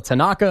Masahiro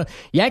Tanaka.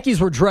 Yankees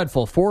were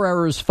dreadful. 4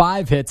 errors,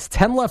 5 hits,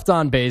 10 left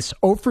on base,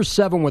 0 for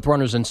 7 with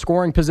runners in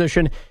scoring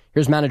position.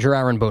 Here's manager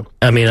Aaron Boone.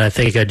 I mean, I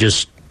think I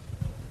just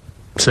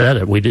said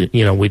it. We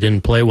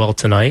didn't play well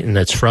tonight, and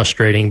it's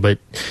frustrating. But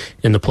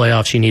in the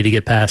playoffs, you need to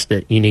get past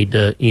it. You need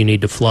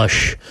to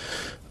flush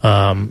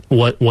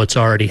what's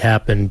already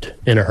happened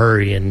in a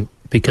hurry, and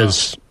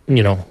because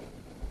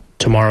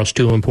tomorrow's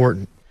too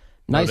important.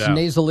 Nice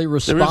nasally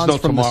response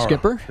from the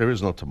skipper. There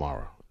is no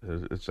tomorrow.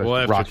 It's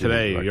after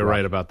today, you're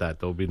right about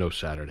that. There'll be no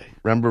Saturday.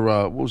 Remember,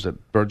 what was it?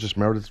 Burgess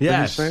Meredith?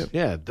 Yes.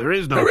 Yeah, there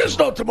is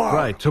no tomorrow.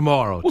 Right,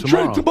 tomorrow. We'll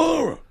trade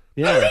tomorrow.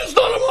 Yeah. There is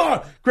no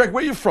tomorrow. Greg,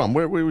 where are you from?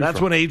 Where were you That's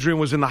from? when Adrian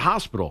was in the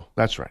hospital.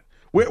 That's right.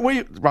 Where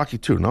you? Rocky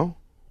 2, no?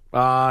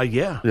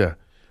 Yeah. Yeah.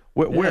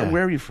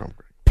 Where are you from,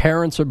 Greg?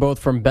 Parents are both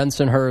from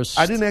Bensonhurst.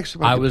 I didn't ask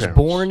about I the was parents.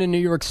 born in New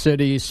York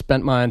City,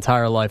 spent my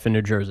entire life in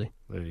New Jersey.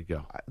 There you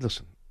go.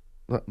 Listen,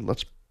 let me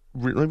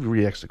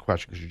re-ask the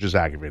question because you just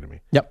aggravated me.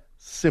 Yep.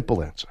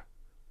 Simple answer.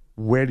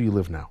 Where do you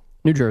live now?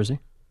 New Jersey.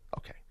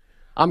 Okay.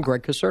 I'm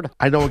Greg Caserta.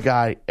 I know a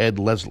guy, Ed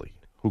Leslie,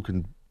 who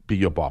can be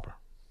your barber.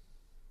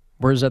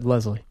 Where's Ed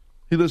Leslie?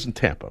 He lives in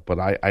Tampa, but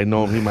I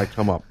know him. He might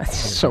come up.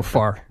 So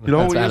far. You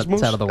know who he is,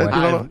 Moose? It's out of the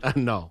way.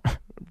 No.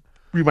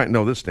 You might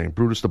know this name,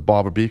 Brutus the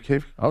Barber Beef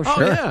Cave. Oh,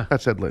 sure. Yeah.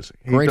 That's Ed Leslie.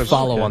 Great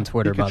follow on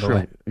Twitter, by the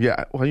way.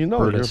 Yeah, well, you're a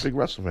Brutus. big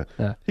wrestling fan.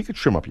 Yeah. He could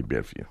trim up your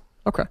beard for you.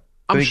 Okay.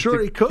 I'm sure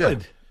he could.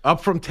 Yeah.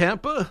 Up from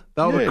Tampa?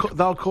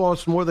 That'll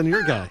cost more than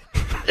your guy.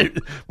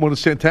 More than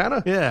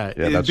Santana? Yeah.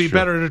 It'd that's be true.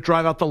 better to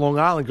drive out to Long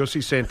Island, go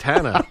see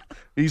Santana.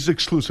 He's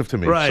exclusive to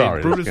me. Right.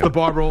 Sorry. Brutus the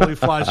Barber only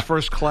flies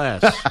first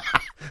class.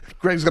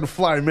 Greg's going to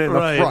fly him in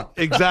Right. up front.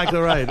 Exactly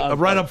right.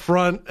 Right up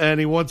front, and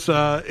he wants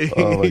Oh,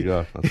 my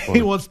God. That's funny.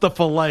 he wants the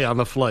fillet on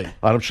the flight.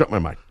 Let him shut my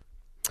mic.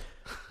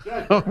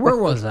 Where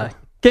was I?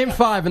 Game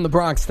 5 in the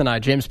Bronx tonight.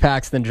 James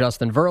Paxton,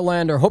 Justin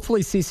Verlander.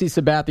 Hopefully CeCe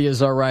Sabathia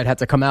is all right. Had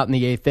to come out in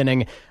the 8th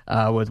inning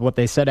with what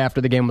they said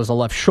after the game was a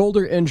left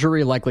shoulder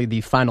injury, likely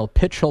the final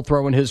pitch he'll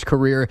throw in his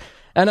career.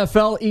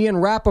 NFL, Ian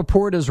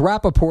Rappaport is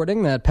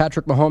rapporting that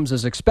Patrick Mahomes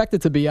is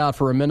expected to be out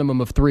for a minimum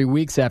of 3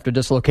 weeks after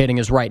dislocating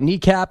his right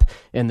kneecap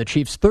in the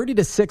Chiefs'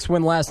 30-6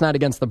 win last night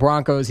against the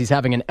Broncos. He's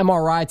having an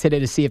MRI today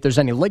to see if there's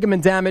any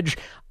ligament damage.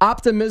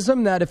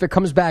 Optimism that if it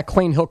comes back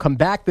clean, he'll come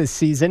back this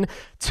season.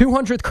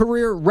 200th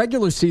career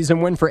regular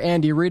season win for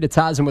Andy Reid. It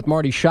ties him with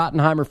Marty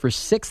Schottenheimer for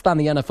 6th on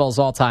the NFL's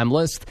all-time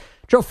list.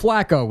 Joe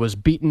Flacco was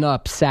beaten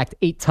up, sacked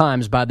 8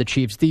 times by the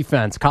Chiefs'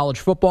 defense. College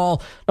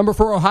football, number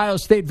 4 Ohio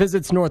State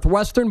visits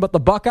Northwestern, but the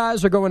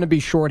Buckeyes are going to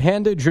be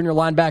shorthanded. Junior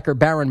linebacker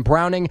Baron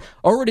Browning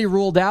already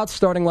ruled out.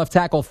 Starting left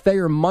tackle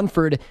Thayer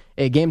Munford,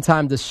 a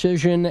game-time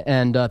decision,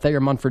 and Thayer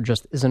Munford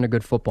just isn't a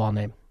good football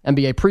name.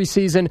 NBA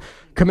preseason,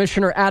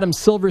 Commissioner Adam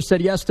Silver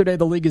said yesterday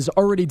the league is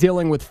already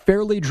dealing with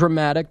fairly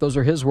dramatic, those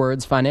are his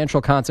words,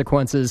 financial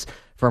consequences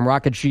from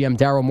Rockets GM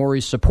Daryl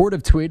Morey's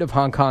supportive tweet of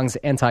Hong Kong's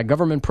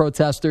anti-government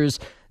protesters.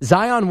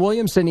 Zion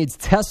Williamson needs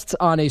tests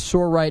on a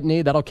sore right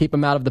knee. That'll keep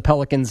him out of the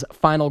Pelicans'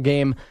 final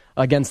game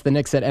against the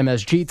Knicks at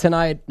MSG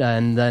tonight.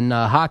 And then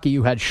hockey,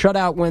 you had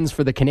shutout wins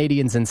for the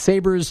Canadians and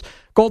Sabres.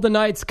 Golden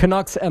Knights,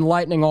 Canucks, and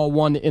Lightning all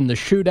won in the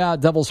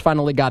shootout. Devils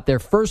finally got their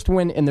first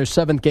win in their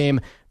 7th game.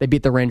 They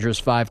beat the Rangers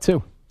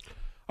 5-2.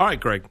 All right,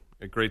 Greg.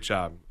 Great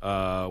job.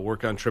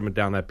 Work on trimming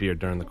down that beard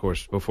during the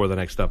course before the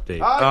next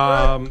update.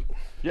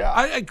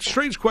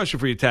 Strange question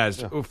for you,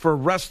 Taz. Yeah. For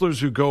wrestlers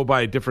who go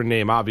by a different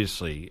name,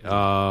 obviously,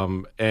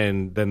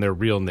 and then their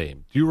real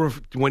name, do you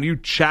when you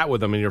chat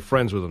with them and you're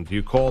friends with them, do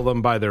you call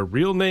them by their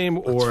real name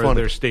or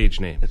their stage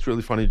name? It's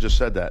really funny you just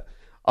said that.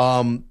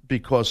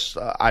 Because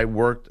I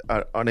worked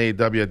on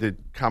AEW, I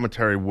did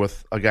commentary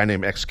with a guy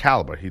named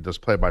Excalibur. He does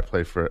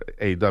play-by-play for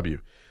AEW.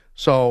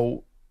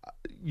 So,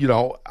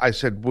 I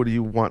said, what do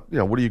you want?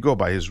 What do you go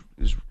by? His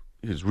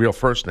real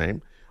first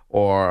name,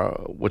 or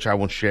which I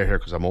won't share here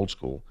because I'm old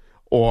school,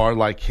 or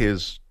like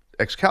his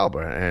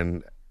Excalibur,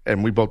 and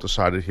we both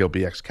decided he'll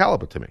be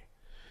Excalibur to me.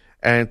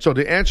 And so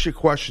to answer your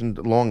question,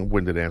 the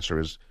long-winded answer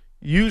is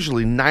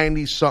usually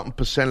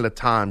 90-something% of the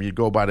time you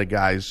go by the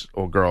guy's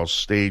or girl's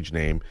stage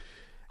name.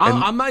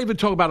 I'm not even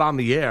talking about on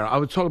the air. I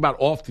was talking about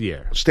off the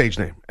air. Stage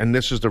name. And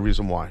this is the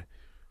reason why.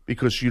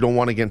 Because you don't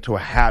want to get into a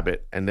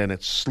habit and then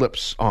it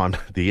slips on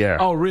the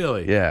air. Oh,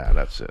 really? Yeah,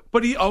 that's it.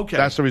 But okay.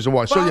 That's the reason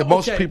why. So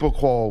most people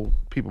call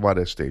people by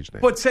their stage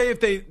name. But say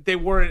if they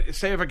weren't,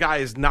 say if a guy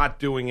is not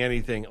doing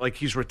anything, like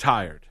he's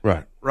retired.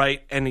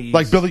 Right? And he's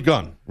like Billy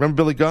Gunn. Remember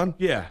Billy Gunn?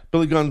 Yeah.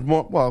 Billy Gunn's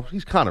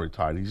he's kind of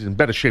retired. He's in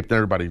better shape than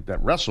everybody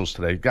that wrestles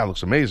today. The guy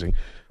looks amazing.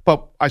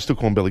 But I still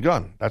call him Billy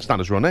Gunn. That's not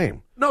his real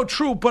name. No,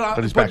 true, but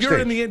you're backstage.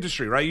 in the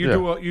industry, right? You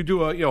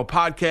do a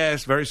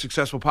podcast, very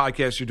successful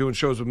podcast. You're doing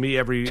shows with me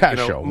every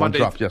show. Monday. One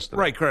dropped yesterday.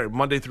 Right, correct.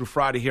 Monday through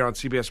Friday here on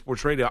CBS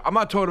Sports Radio. I'm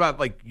not talking about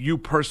like you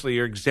personally,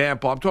 your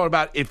example. I'm talking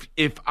about if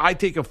I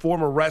take a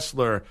former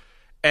wrestler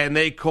and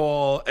they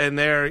call and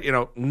they're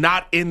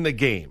not in the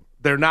game.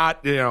 They're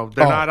not,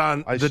 not on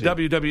the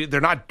WWE.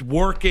 They're not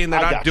working. They're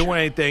not doing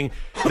anything.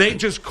 They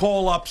just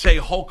call up, say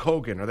Hulk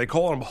Hogan, or they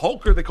call him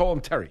Hulk, or they call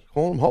him Terry.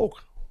 Call him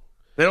Hulk.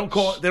 They don't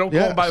call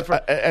him by.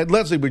 And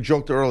Leslie, I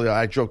joked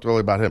earlier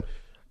about him.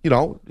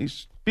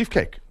 He's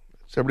beefcake.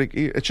 I think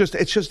it's just a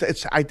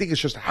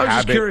habit. I was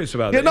just curious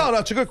about it. Yeah, no,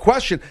 it's a good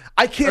question.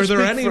 I can't. Are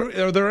there any? You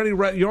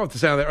don't have to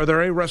say that. Are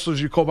there any wrestlers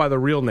you call by the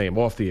real name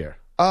off the air?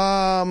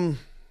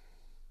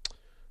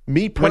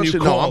 Me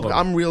personally, no.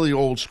 I'm really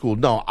old school.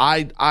 No,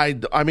 I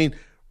mean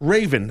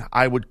Raven.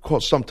 I would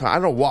call sometimes. I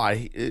don't know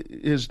why.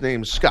 His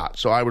name's Scott,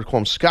 so I would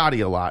call him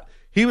Scotty a lot.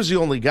 He was the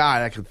only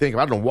guy I could think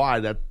of. I don't know why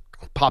that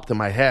popped in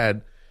my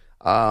head.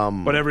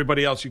 But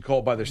everybody else you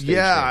call by their stage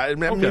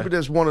name. Okay. Maybe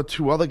there's one or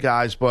two other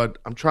guys, but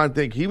I'm trying to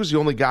think. He was the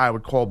only guy I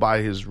would call by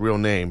his real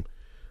name,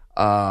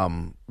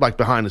 like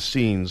behind the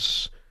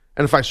scenes.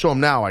 And if I saw him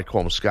now, I'd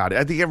call him Scotty.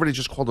 I think everybody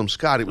just called him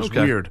Scotty. It was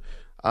weird.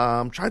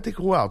 I'm trying to think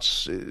who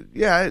else.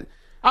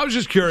 I was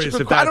just curious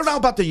if I don't know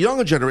about the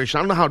younger generation.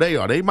 I don't know how they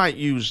are. They might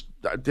use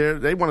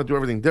they want to do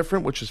everything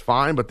different, which is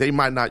fine, but they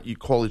might not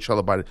call each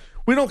other by it.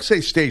 We don't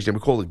say stage name. We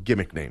call it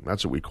gimmick name.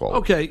 That's what we call it.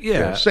 Okay,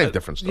 yeah. Same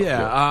difference, though.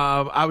 Yeah,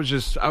 I was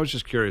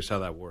just curious how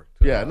that worked.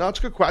 Yeah, no, it's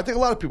a good question. I think a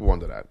lot of people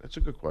wonder that. It's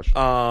a good question.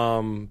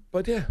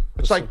 But yeah.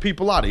 It's like Pete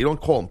Bellotti. You don't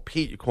call him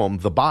Pete. You call him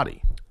The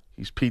Body.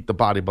 He's Pete The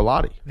Body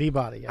Bellotti. The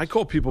Body, yes. I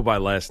call people by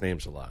last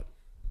names a lot.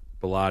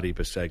 Bellotti,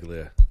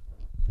 Biseglia.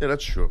 Yeah,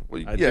 that's true.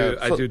 Well, I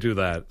do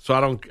that. So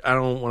I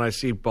don't. When I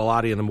see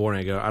Bellotti in the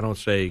morning, I don't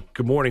say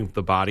good morning,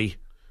 the body.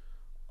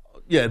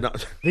 Yeah, no.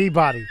 The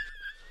Body.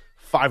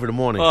 5 in the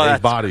morning. Oh, hey,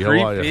 that's body. creepy.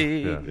 How are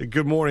you? Yeah.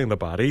 Good morning, the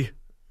body.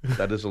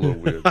 That is a little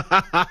weird.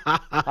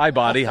 Hi,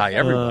 body. Hi,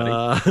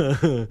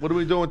 everybody. What are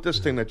we doing with this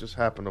thing that just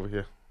happened over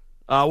here?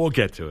 We'll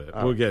get to it.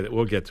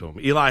 We'll get to him.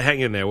 Eli, hang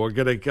in there. We're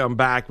gonna come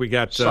back. We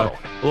got a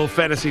little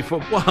fantasy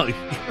football.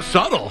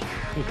 Subtle.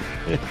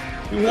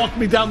 You walked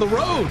me down the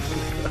road.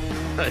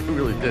 You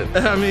really did.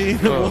 I mean,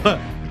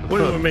 what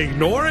do we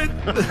ignore it?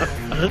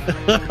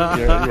 Yeah,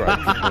 you're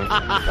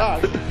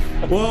right.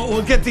 Well,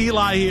 we'll get to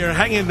Eli here.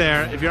 Hang in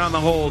there. If you're on the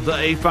hold,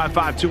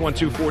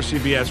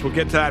 855-212-4CBS. We'll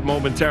get to that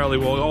momentarily.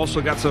 We'll also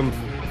got some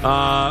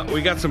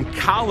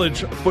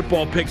college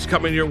football picks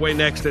coming your way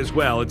next as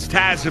well. It's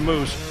Taz and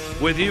Moose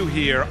with you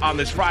here on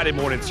this Friday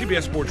morning,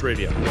 CBS Sports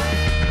Radio.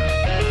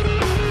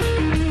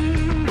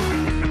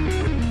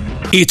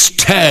 It's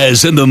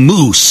Taz and the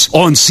Moose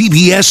on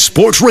CBS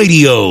Sports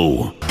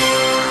Radio.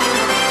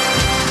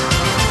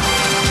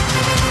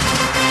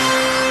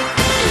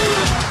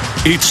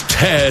 It's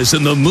Taz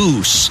and the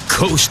Moose,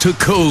 coast to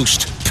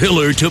coast,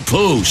 pillar to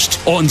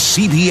post on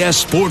CBS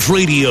Sports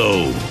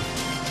Radio.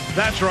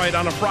 That's right.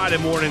 On a Friday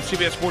morning,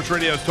 CBS Sports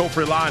Radio's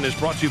toll-free line is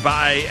brought to you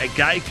by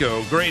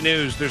Geico. Great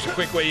news. There's a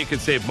quick way you can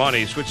save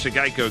money. Switch to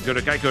Geico. Go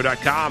to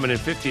geico.com, and in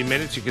 15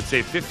 minutes, you can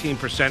save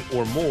 15%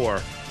 or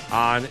more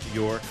on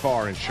your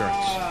car insurance.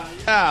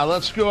 Yeah,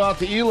 let's go out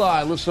to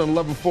Eli. Listen,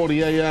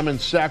 11:40 a.m. in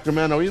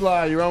Sacramento.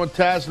 Eli, you're on with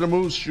Taz and the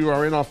Moose. You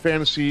are in our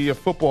fantasy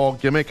football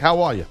gimmick.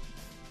 How are you?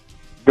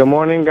 Good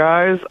morning,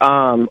 guys.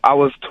 I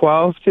was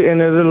 12th to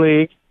enter the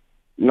league,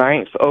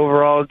 9th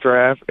overall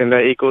draft, and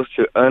that equals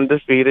to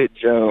undefeated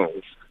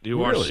Jones.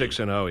 You are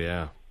 6-0,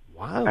 yeah.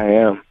 Wow. I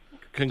am.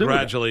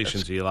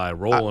 Congratulations, Eli.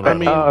 Rolling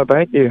on.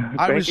 Thank you.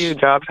 Thank you.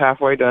 Job's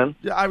halfway done.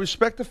 Yeah, I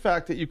respect the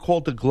fact that you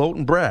called to gloat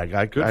and brag.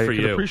 I can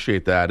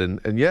appreciate that.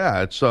 And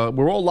yeah, it's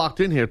we're all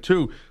locked in here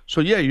too. So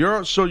yeah,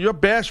 you're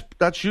Bass.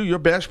 That's you. You're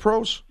Bass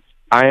Pros.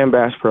 I am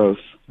Bass Pros.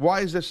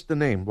 Why is this the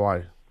name?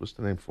 Why? What's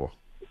the name for?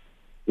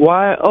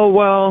 Why? Oh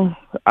well,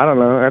 I don't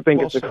know. I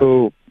think it's a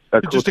cool.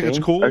 You just think it's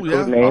cool? A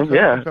cool name. Okay,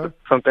 yeah, okay.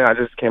 Something I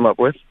just came up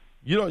with.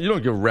 You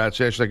don't give a rat's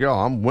ass like, oh,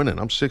 I'm winning.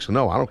 I'm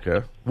 6-0. I don't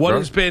care. What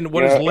has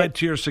led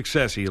to your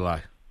success, Eli?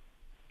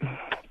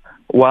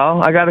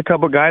 Well, I got a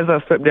couple guys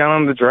that slipped down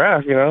on the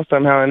draft.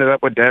 Somehow ended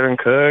up with Devin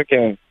Cook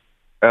and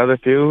the other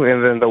few,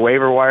 and then the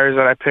waiver wires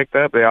that I picked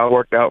up, they all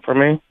worked out for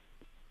me.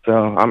 So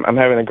I'm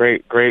having a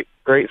great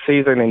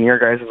season in your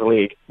guys'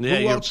 league.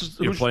 Yeah,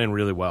 you're playing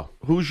really well.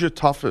 Who's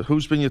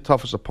been your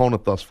toughest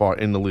opponent thus far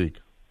in the league?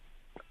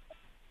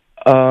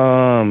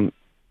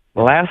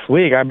 Last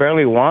week I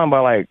barely won by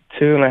like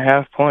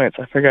 2.5 points.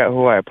 I forgot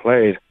who I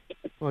played.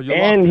 Well,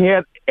 and he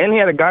had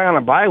a guy on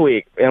a bye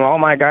week, and all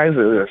my guys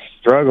are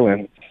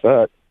struggling.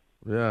 Suck.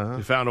 Yeah,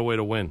 you found a way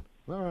to win.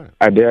 All right.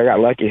 I did. I got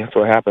lucky. That's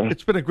what happened.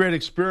 It's been a great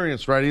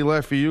experience, right,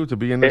 Eli, for you to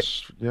be in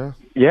this. Yeah.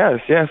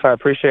 Yes. I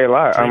appreciate it a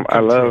lot. I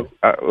love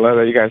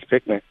that you guys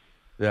picked me.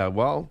 Yeah.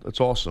 Well,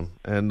 it's awesome,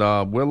 and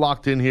we're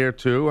locked in here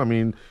too. I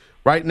mean,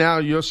 Right now,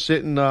 you're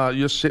sitting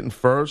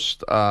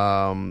first.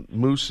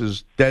 Moose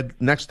is dead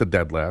next to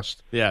dead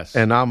last. Yes,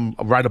 and I'm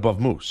right above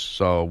Moose.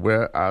 So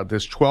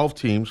there's 12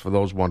 teams for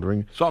those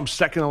wondering. So I'm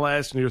second to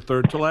last, and you're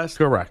third to last.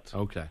 Correct.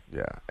 Okay.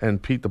 Yeah,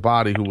 and Pete the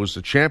Body, who was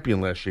the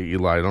champion last year,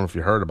 Eli. I don't know if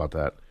you heard about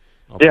that.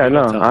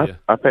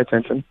 I pay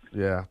attention.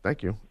 Yeah,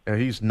 thank you.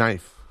 And he's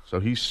ninth, so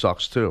he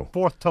sucks too.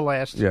 Fourth to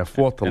last. Yeah,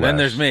 fourth to last. And then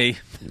there's me.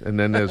 And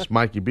then there's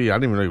Mikey B. I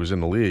didn't even know he was in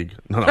the league.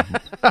 No.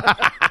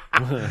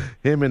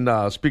 Him and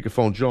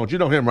Speakerphone Jones. You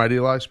know him, right,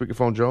 Eli?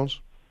 Speakerphone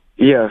Jones?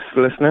 Yes,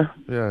 listener.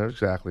 Yeah,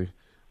 exactly.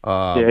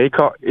 He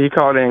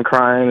called in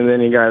crying, and then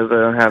you guys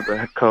have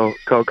the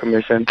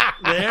co-commission.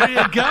 There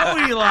you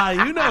go,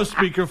 Eli. You know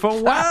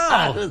Speakerphone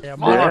well.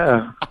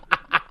 Yeah.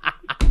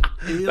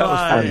 Eli,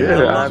 I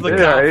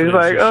did. He's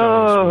like,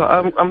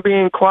 I'm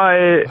being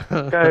quiet.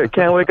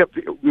 Can't wake up.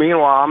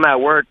 Meanwhile, I'm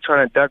at work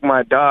trying to duck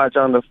and dodge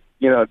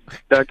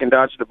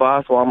the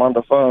boss while I'm on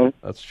the phone.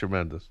 That's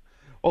tremendous.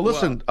 Well,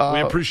 listen, we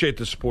appreciate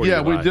the support.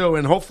 Yeah, Eli. we do,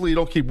 and hopefully you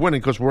don't keep winning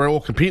because we're all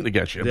competing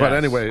against you. Yes. But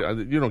anyway,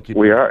 you don't keep.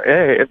 We are.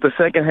 Hey, if the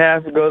second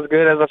half goes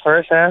good as the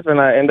first half,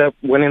 and I end up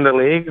winning the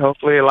league,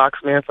 hopefully it locks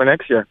me in for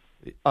next year.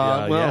 We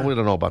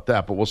don't know about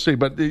that, but we'll see.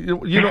 But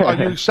you know, are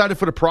you excited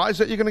for the prize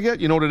that you're going to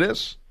get? You know what it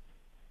is?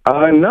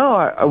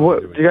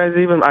 No. Do you guys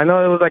even? I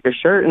know there was like a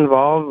shirt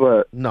involved,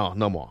 but no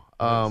more.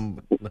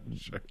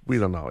 We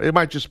don't know. It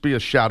might just be a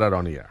shout out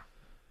on the air.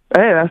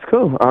 Hey, that's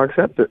cool. I'll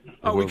accept it.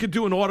 Oh, we could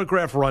do an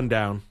autograph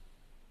rundown.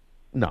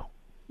 No.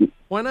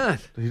 Why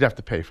not? You'd have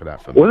to pay for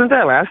that. Wasn't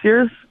that last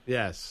year's?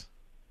 Yes.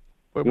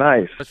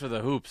 Nice. That's for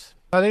the hoops.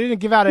 They didn't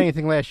give out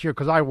anything last year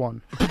because I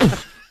won.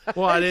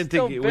 Well, we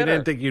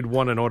didn't think you'd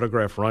want an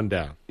autograph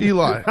rundown.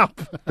 Eli,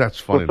 that's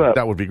funny.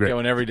 That would be great.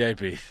 Going every day,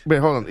 Pete. Wait,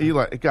 hold on.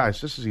 Eli,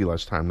 guys, this is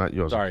Eli's time, not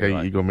yours. Sorry, okay,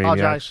 Eli.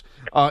 egomaniacs.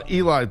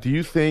 Eli, do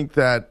you think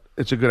that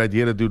it's a good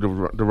idea to do the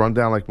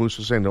rundown like Moose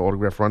was saying, the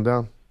autograph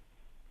rundown?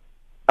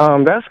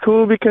 That's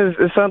cool because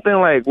it's something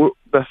like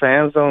the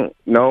fans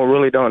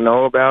really don't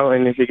know about,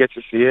 and if you get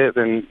to see it,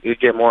 then you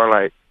get more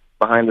like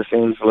behind the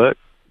scenes look.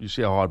 You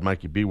see how hard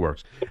Mikey B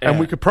works, and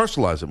we could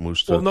personalize it,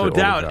 Moose. Well, no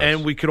doubt,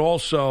 and we could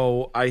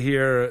also. I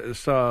hear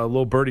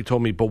little birdie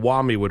told me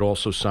Bawami would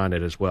also sign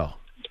it as well.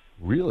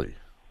 Really?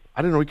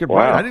 I didn't know he could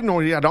write. I didn't know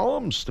he had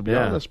arms, to be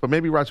honest. But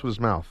maybe he writes with his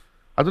mouth.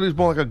 I thought he was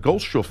more like a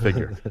Ghost Show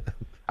figure.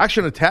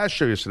 Actually, on the Taz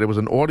show yesterday, there was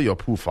an audio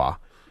poofa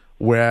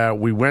where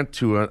we went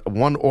to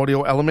one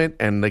audio element,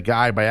 and the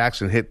guy by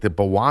accident hit the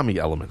Bawami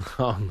element.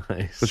 Oh,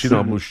 nice! But you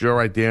know, Moose, you're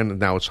right there, and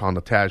now it's on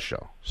the Taz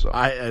show. So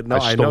I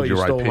know you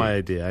stole my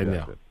idea. I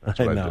know.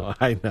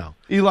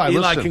 Eli,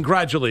 listen.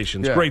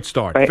 Congratulations! Yeah. Great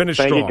start. Finish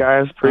strong. Thank you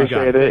guys.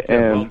 Appreciate it.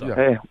 And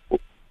hey,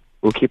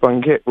 we'll keep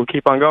on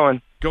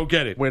going. Go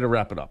get it. Way to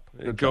wrap it up.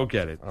 Go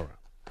get it. All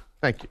right.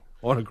 Thank you.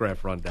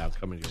 Autograph rundown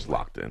coming. Just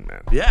locked in,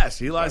 man. Yes,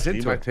 Eli's into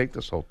it. He might take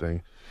this whole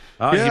thing.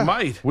 He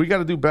might. We got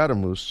to do better,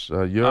 Moose.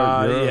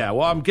 Yeah,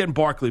 well, I'm getting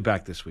Barkley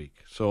back this week,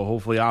 so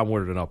hopefully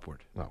onward and upward.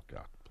 Oh,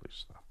 God,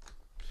 please stop.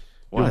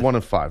 What? You're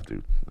 1-5,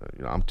 dude.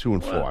 I'm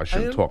 2-4. I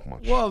shouldn't talk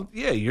much. Well,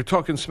 yeah, you're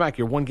talking smack.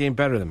 You're one game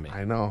better than me.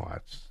 I know.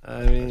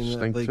 I mean,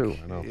 stink too.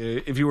 I know.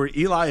 If you were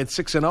Eli at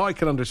 6-0, I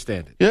could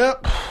understand it. Yeah,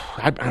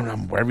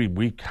 every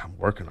week I'm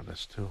working on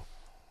this too.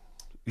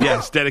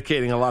 Yes,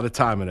 dedicating a lot of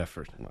time and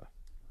effort.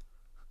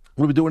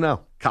 What are we doing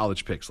now?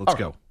 College picks. Let's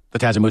go. The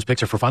Taz and Moose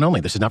picks are for fun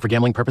only. This is not for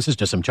gambling purposes,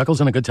 just some chuckles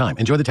and a good time.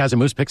 Enjoy the Taz and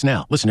Moose picks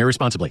now. Listen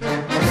irresponsibly. I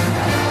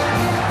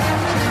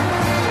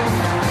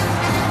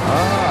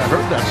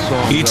heard that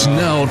song. It's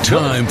now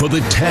time for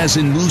the Taz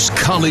and Moose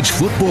college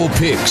football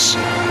picks.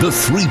 The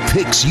 3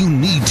 picks you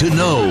need to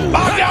know.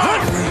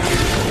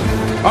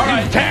 All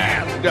right, Taz.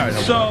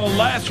 So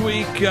last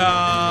week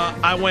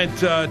I went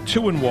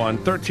 2-1,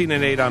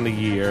 13-8 on the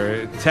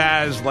year.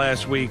 Taz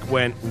last week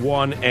went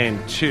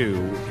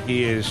 1-2.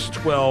 He is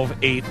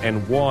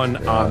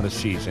 12-8-1 on the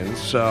season.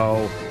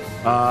 So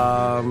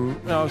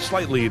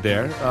slight lead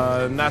there.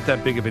 Not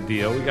that big of a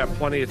deal. We got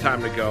plenty of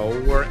time to go.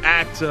 We're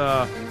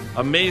at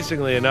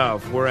amazingly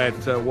enough, we're at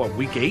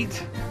week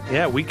 8?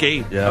 Yeah, week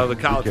 8 of the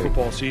college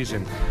football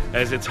season,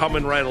 as it's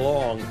humming right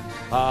along,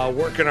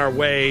 working our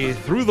way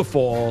through the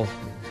fall,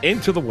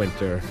 into the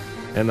winter,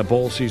 and the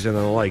bowl season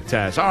and the like.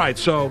 Taz. All right,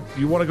 so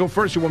you want to go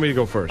first? Or you want me to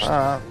go first?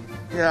 Yeah,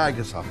 I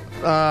guess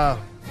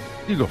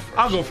you go first.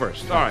 I'll go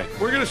first. All right,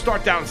 we're going to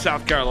start down in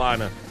South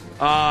Carolina.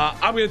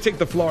 I'm going to take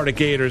the Florida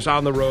Gators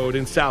on the road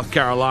in South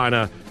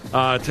Carolina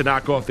to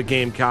knock off the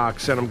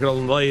Gamecocks, and I'm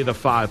going to lay the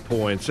 5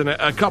 points. And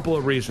a couple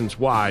of reasons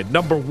why.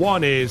 Number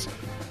one is,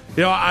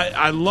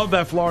 I love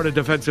that Florida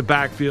defensive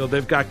backfield.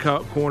 They've got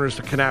corners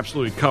that can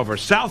absolutely cover.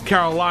 South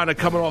Carolina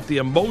coming off the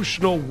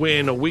emotional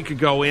win a week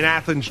ago in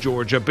Athens,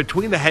 Georgia,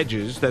 between the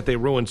hedges that they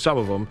ruined some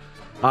of them,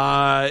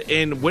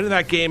 in winning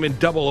that game in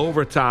double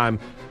overtime.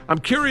 I'm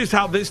curious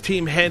how this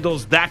team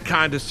handles that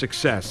kind of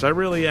success. I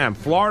really am.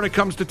 Florida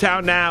comes to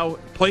town now.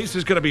 Place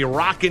is going to be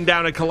rocking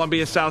down in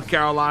Columbia, South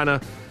Carolina.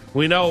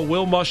 We know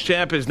Will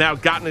Muschamp has now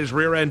gotten his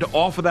rear end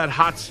off of that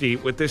hot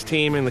seat with this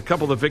team and a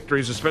couple of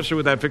victories, especially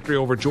with that victory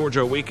over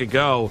Georgia a week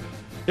ago.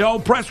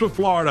 Impressed with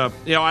Florida.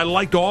 I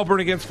liked Auburn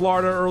against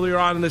Florida earlier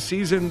on in the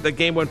season. The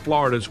game went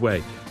Florida's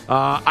way.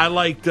 I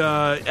liked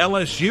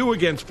LSU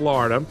against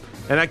Florida,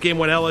 and that game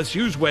went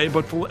LSU's way,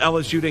 but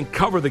LSU didn't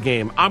cover the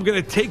game. I'm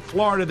going to take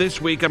Florida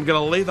this week. I'm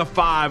going to lay the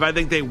 5. I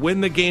think they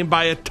win the game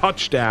by a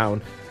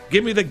touchdown.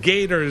 Give me the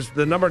Gators,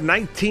 the number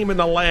 9 team in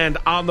the land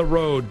on the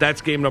road.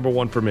 That's game number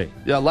 1 for me.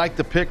 Yeah, I like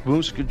the pick,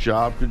 Moose. Good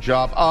job.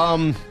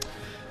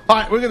 All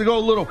right, we're gonna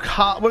go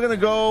we're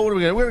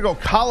gonna go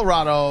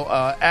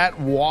Colorado at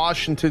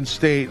Washington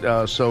State.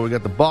 So we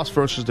got the Buffs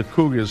versus the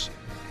Cougars.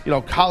 You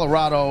know,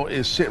 Colorado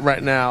is sitting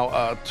right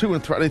now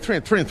 2-3.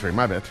 3-3.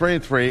 My bad,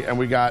 3-3, and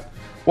we got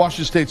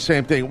Washington State.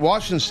 Same thing.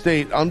 Washington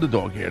State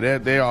underdog here.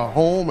 They are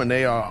home and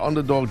they are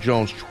underdog.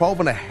 Jones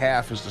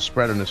 12.5 is the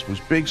spread on this. Was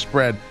big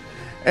spread.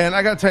 And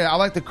I got to tell you, I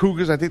like the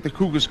Cougars. I think the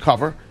Cougars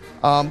cover.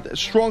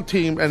 Strong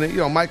team, and you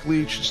know Mike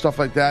Leach and stuff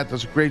like that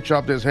does a great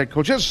job there as head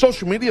coach. He has a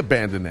social media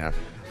band in there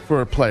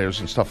for players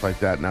and stuff like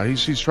that. Now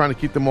he's trying to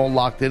keep them all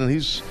locked in, and he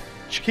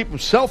should keep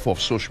himself off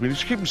social media. He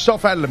should keep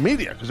himself out of the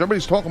media because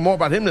everybody's talking more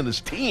about him than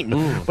his team.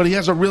 But he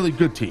has a really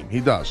good team.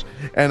 He does,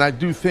 and I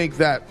do think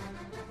that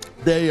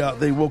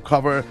they will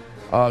cover.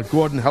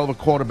 Gordon, hell of a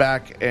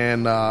quarterback,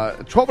 and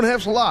 12.5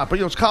 is a lot. But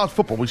you know it's college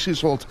football. We see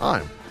this all the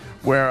time,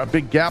 where a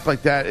big gap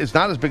like that is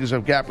not as big as a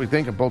gap we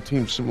think, of both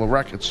teams similar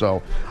records.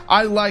 So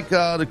I like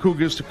the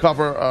Cougars to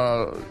cover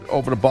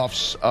over the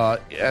Buffs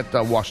at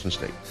Washington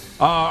State.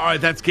 All right,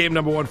 that's game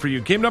number 1 for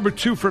you. Game number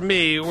 2 for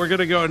me, we're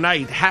going to go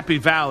tonight, Happy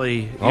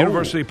Valley,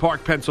 University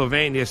Park,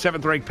 Pennsylvania.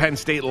 7th-ranked Penn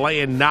State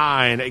laying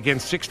 9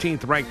 against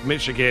 16th-ranked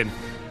Michigan.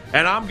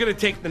 And I'm going to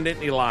take the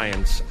Nittany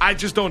Lions. I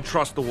just don't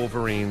trust the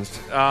Wolverines.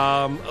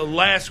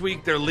 Last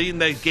week, they're leading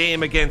the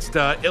game against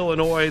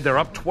Illinois. They're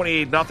up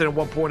 28-0 at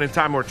one point in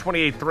time, or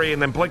 28-3,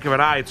 and then blink of an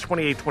eye, it's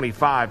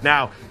 28-25.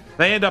 Now,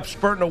 they end up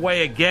spurting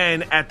away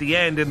again at the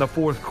end in the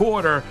fourth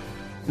quarter.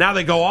 Now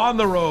they go on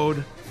the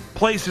road.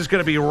 Place is going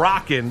to be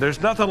rocking.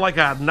 There's nothing like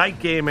a night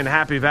game in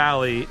Happy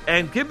Valley.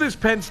 And give this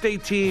Penn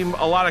State team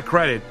a lot of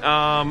credit.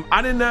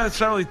 I didn't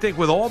necessarily think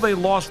with all they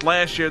lost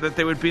last year that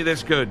they would be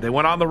this good. They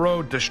went on the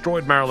road,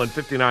 destroyed Maryland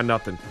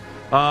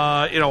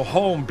 59-0.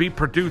 Home beat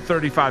Purdue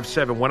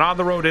 35-7. Went on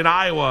the road in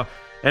Iowa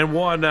and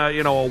won,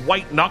 a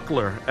white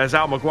knuckler, as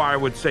Al McGuire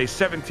would say,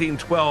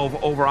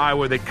 17-12 over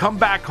Iowa. They come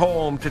back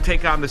home to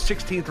take on the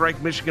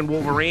 16th-ranked Michigan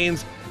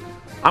Wolverines.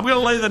 I'm going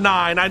to lay the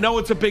 9. I know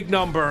it's a big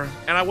number,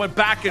 and I went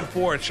back and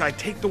forth. Should I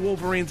take the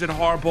Wolverines and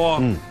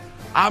Harbaugh?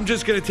 I'm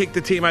just going to take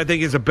the team I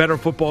think is a better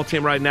football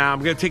team right now.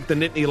 I'm going to take the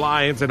Nittany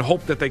Lions and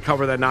hope that they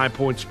cover that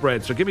 9-point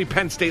spread. So give me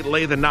Penn State,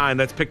 lay the 9.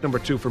 That's pick number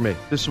 2 for me.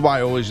 This is why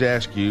I always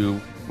ask you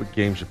what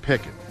games you're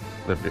picking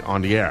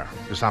on the air,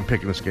 because I'm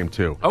picking this game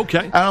too.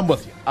 Okay. And I'm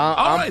with you.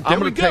 All right, there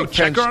we go.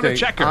 Checker on a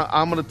checker.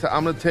 I'm going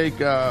to take,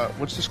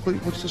 what's this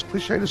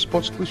cliche, this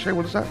sports cliche?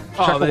 What is that?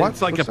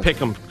 It's like a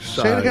pick'em.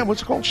 Say it again.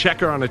 What's it called?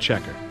 Checker on a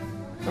checker.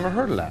 Never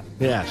heard of that.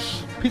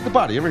 Yes. Pete the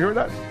Body. You ever hear of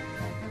that?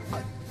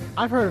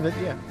 I've heard of it,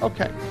 yeah.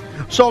 Okay.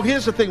 So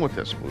here's the thing with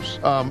this, Moose.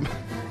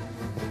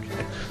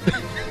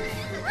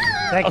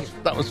 Thank you.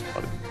 That was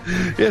funny.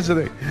 Here's the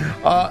thing.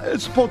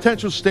 It's a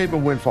potential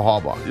statement win for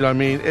Harbaugh. You know what I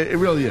mean? It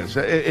really is.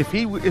 If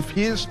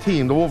his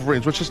team, the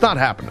Wolverines, which has not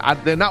happened,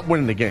 they're not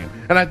winning the game.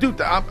 And I'm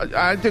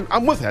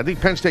with it. I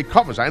think Penn State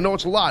covers. I know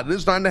it's a lot. It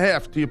is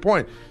 9.5, to your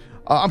point.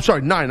 I'm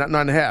sorry, 9, not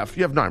 9.5.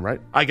 You have 9, right?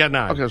 I got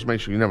 9. Okay, let's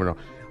make sure. You never know.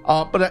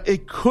 But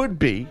it could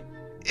be,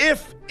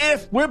 if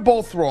we're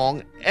both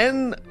wrong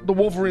and the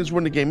Wolverines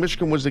win the game,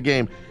 Michigan wins the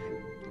game,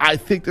 I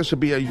think this would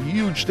be a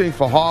huge thing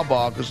for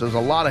Harbaugh because there's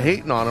a lot of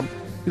hating on him.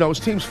 You know,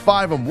 his team's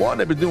 5-1.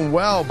 They've been doing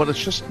well, but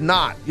it's just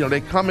not. You know, they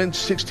come in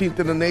 16th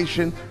in the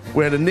nation,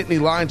 where the Nittany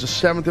Lions are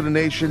 7th in the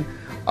nation.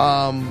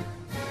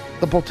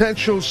 The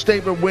potential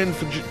statement win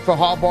for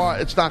Harbaugh,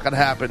 it's not going to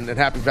happen at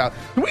Happy Valley.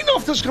 Do we know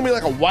if this is going to be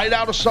like a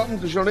whiteout or something?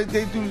 Because, you know,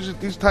 they do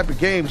these type of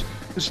games.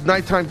 This is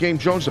nighttime game.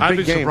 Jones, a big game.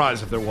 I'd be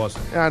surprised if there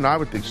wasn't. Yeah, no, I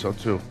would think so,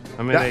 too.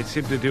 I mean, they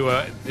seem to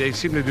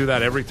do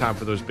that every time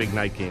for those big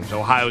night games.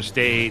 Ohio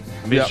State,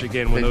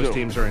 Michigan, when those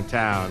teams are in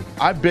town.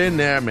 I've been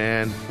there,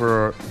 man,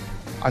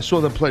 I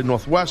saw them play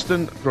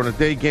Northwestern during a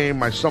day game.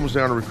 My son was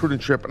there on a recruiting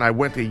trip, and I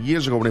went there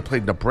years ago when they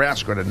played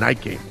Nebraska at a night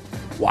game.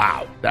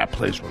 Wow, that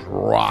place was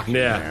rocking,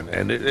 man.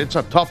 And it's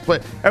a tough play.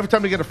 Every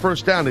time they get a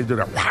first down, they do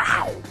that,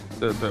 wow.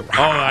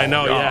 I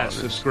know,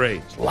 yes. It's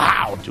great. It's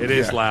loud, dude. It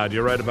is loud.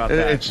 You're right about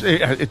that.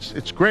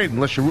 It's great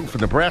unless you're rooting for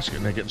Nebraska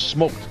and they're getting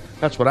smoked.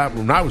 That's what happened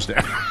when I was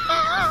there.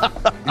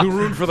 You were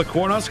rooting for the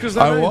Cornhuskers?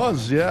 I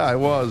was. Yeah,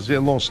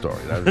 long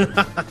story.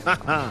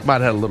 Might have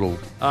had a little.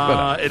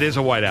 It is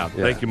a whiteout.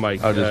 Yeah. Thank you,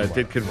 Mike.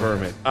 Did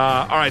confirm it.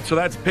 All right, so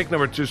that's pick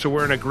number 2, so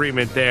we're in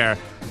agreement there.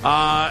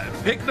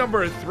 Pick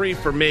number 3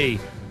 for me.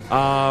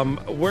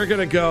 We're going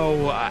to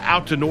go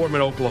out to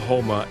Norman,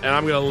 Oklahoma, and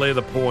I'm going to lay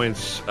the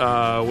points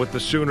with the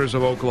Sooners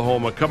of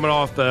Oklahoma. Coming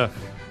off the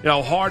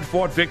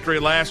hard-fought victory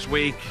last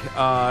week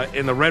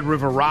in the Red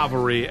River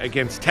rivalry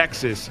against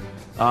Texas.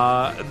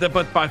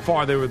 But by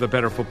far they were the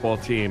better football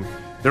team.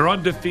 They're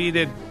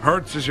undefeated.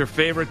 Hurts is your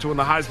favorite to win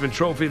the Heisman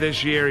Trophy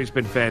this year. He's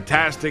been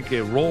fantastic.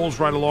 It rolls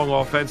right along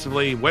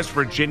offensively. West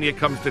Virginia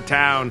comes to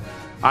town.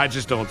 I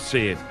just don't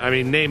see it. I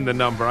mean, name the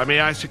number. I mean,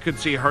 I could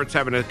see Hurts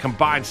having a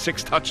combined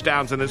 6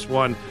 touchdowns in this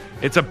one.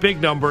 It's a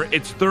big number.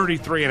 It's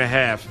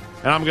 33.5.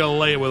 And I'm going to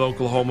lay it with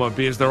Oklahoma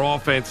because their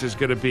offense is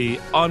going to be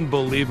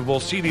unbelievable.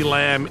 CeeDee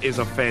Lamb is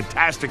a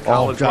fantastic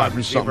college wide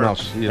receiver.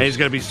 And he's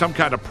going to be some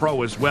kind of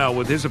pro as well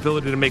with his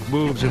ability to make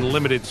moves in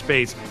limited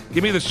space.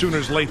 Give me the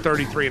Sooners late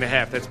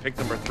 33.5. That's pick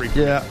number 3.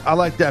 Yeah, I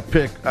like that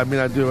pick. I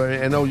mean, I do.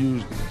 And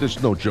OU,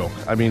 there's no joke.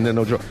 I mean, there's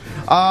no joke.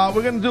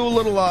 We're going to do a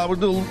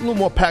little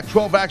more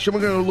Pac-12 action.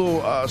 We're going to do a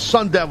little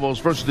Sun Devils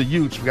versus the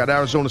Utes. We got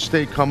Arizona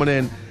State coming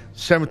in.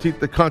 17th in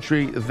the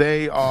country.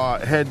 They are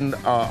heading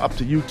up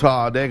to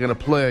Utah. They're going to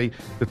play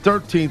the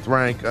 13th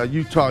ranked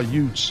Utah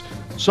Utes.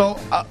 So,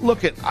 I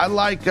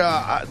like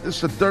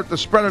this. The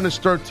spread on this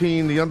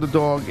 13, the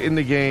underdog in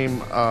the game.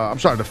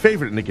 The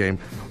favorite in the game.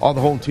 All the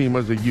home team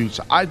are the Utes.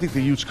 I think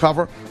the Utes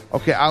cover.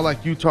 Okay, I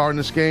like Utah in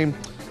this game.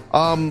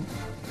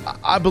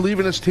 I believe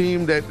in this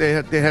team that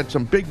they had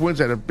some big wins.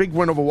 They had a big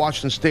win over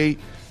Washington State.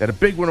 They had a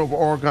big win over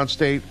Oregon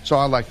State. So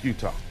I like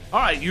Utah.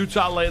 All right,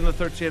 Utah laying the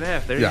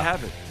 13.5. There you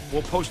have it.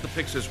 We'll post the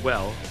picks as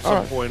well at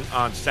some point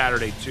on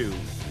Saturday, too.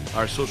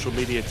 Our social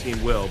media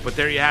team will. But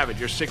there you have it,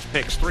 your 6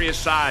 picks. 3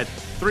 aside,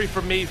 3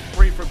 from me,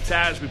 3 from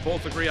Taz. We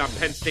both agree on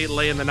Penn State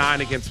laying the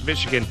 9 against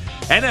Michigan.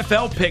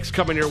 NFL picks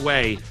coming your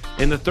way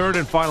in the 3rd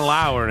and final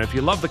hour. And if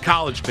you love the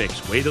college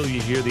picks, wait till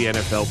you hear the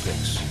NFL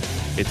picks.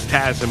 It's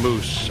Taz and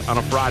Moose on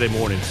a Friday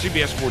morning,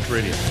 CBS Sports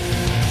Radio.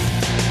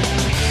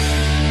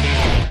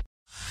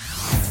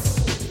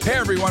 Hey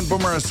everyone,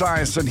 Boomer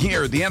Esiason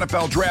here. The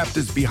NFL draft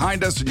is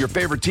behind us and your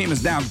favorite team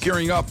is now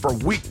gearing up for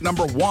week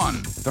number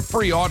 1. The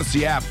free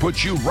Odyssey app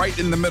puts you right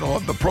in the middle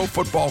of the pro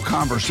football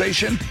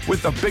conversation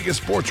with the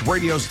biggest sports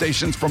radio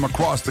stations from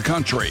across the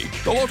country.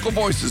 The local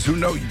voices who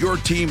know your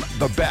team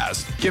the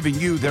best, giving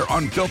you their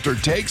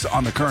unfiltered takes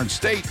on the current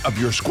state of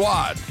your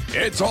squad.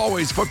 It's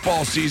always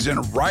football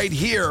season right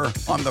here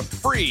on the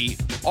free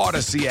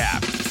Odyssey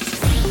app.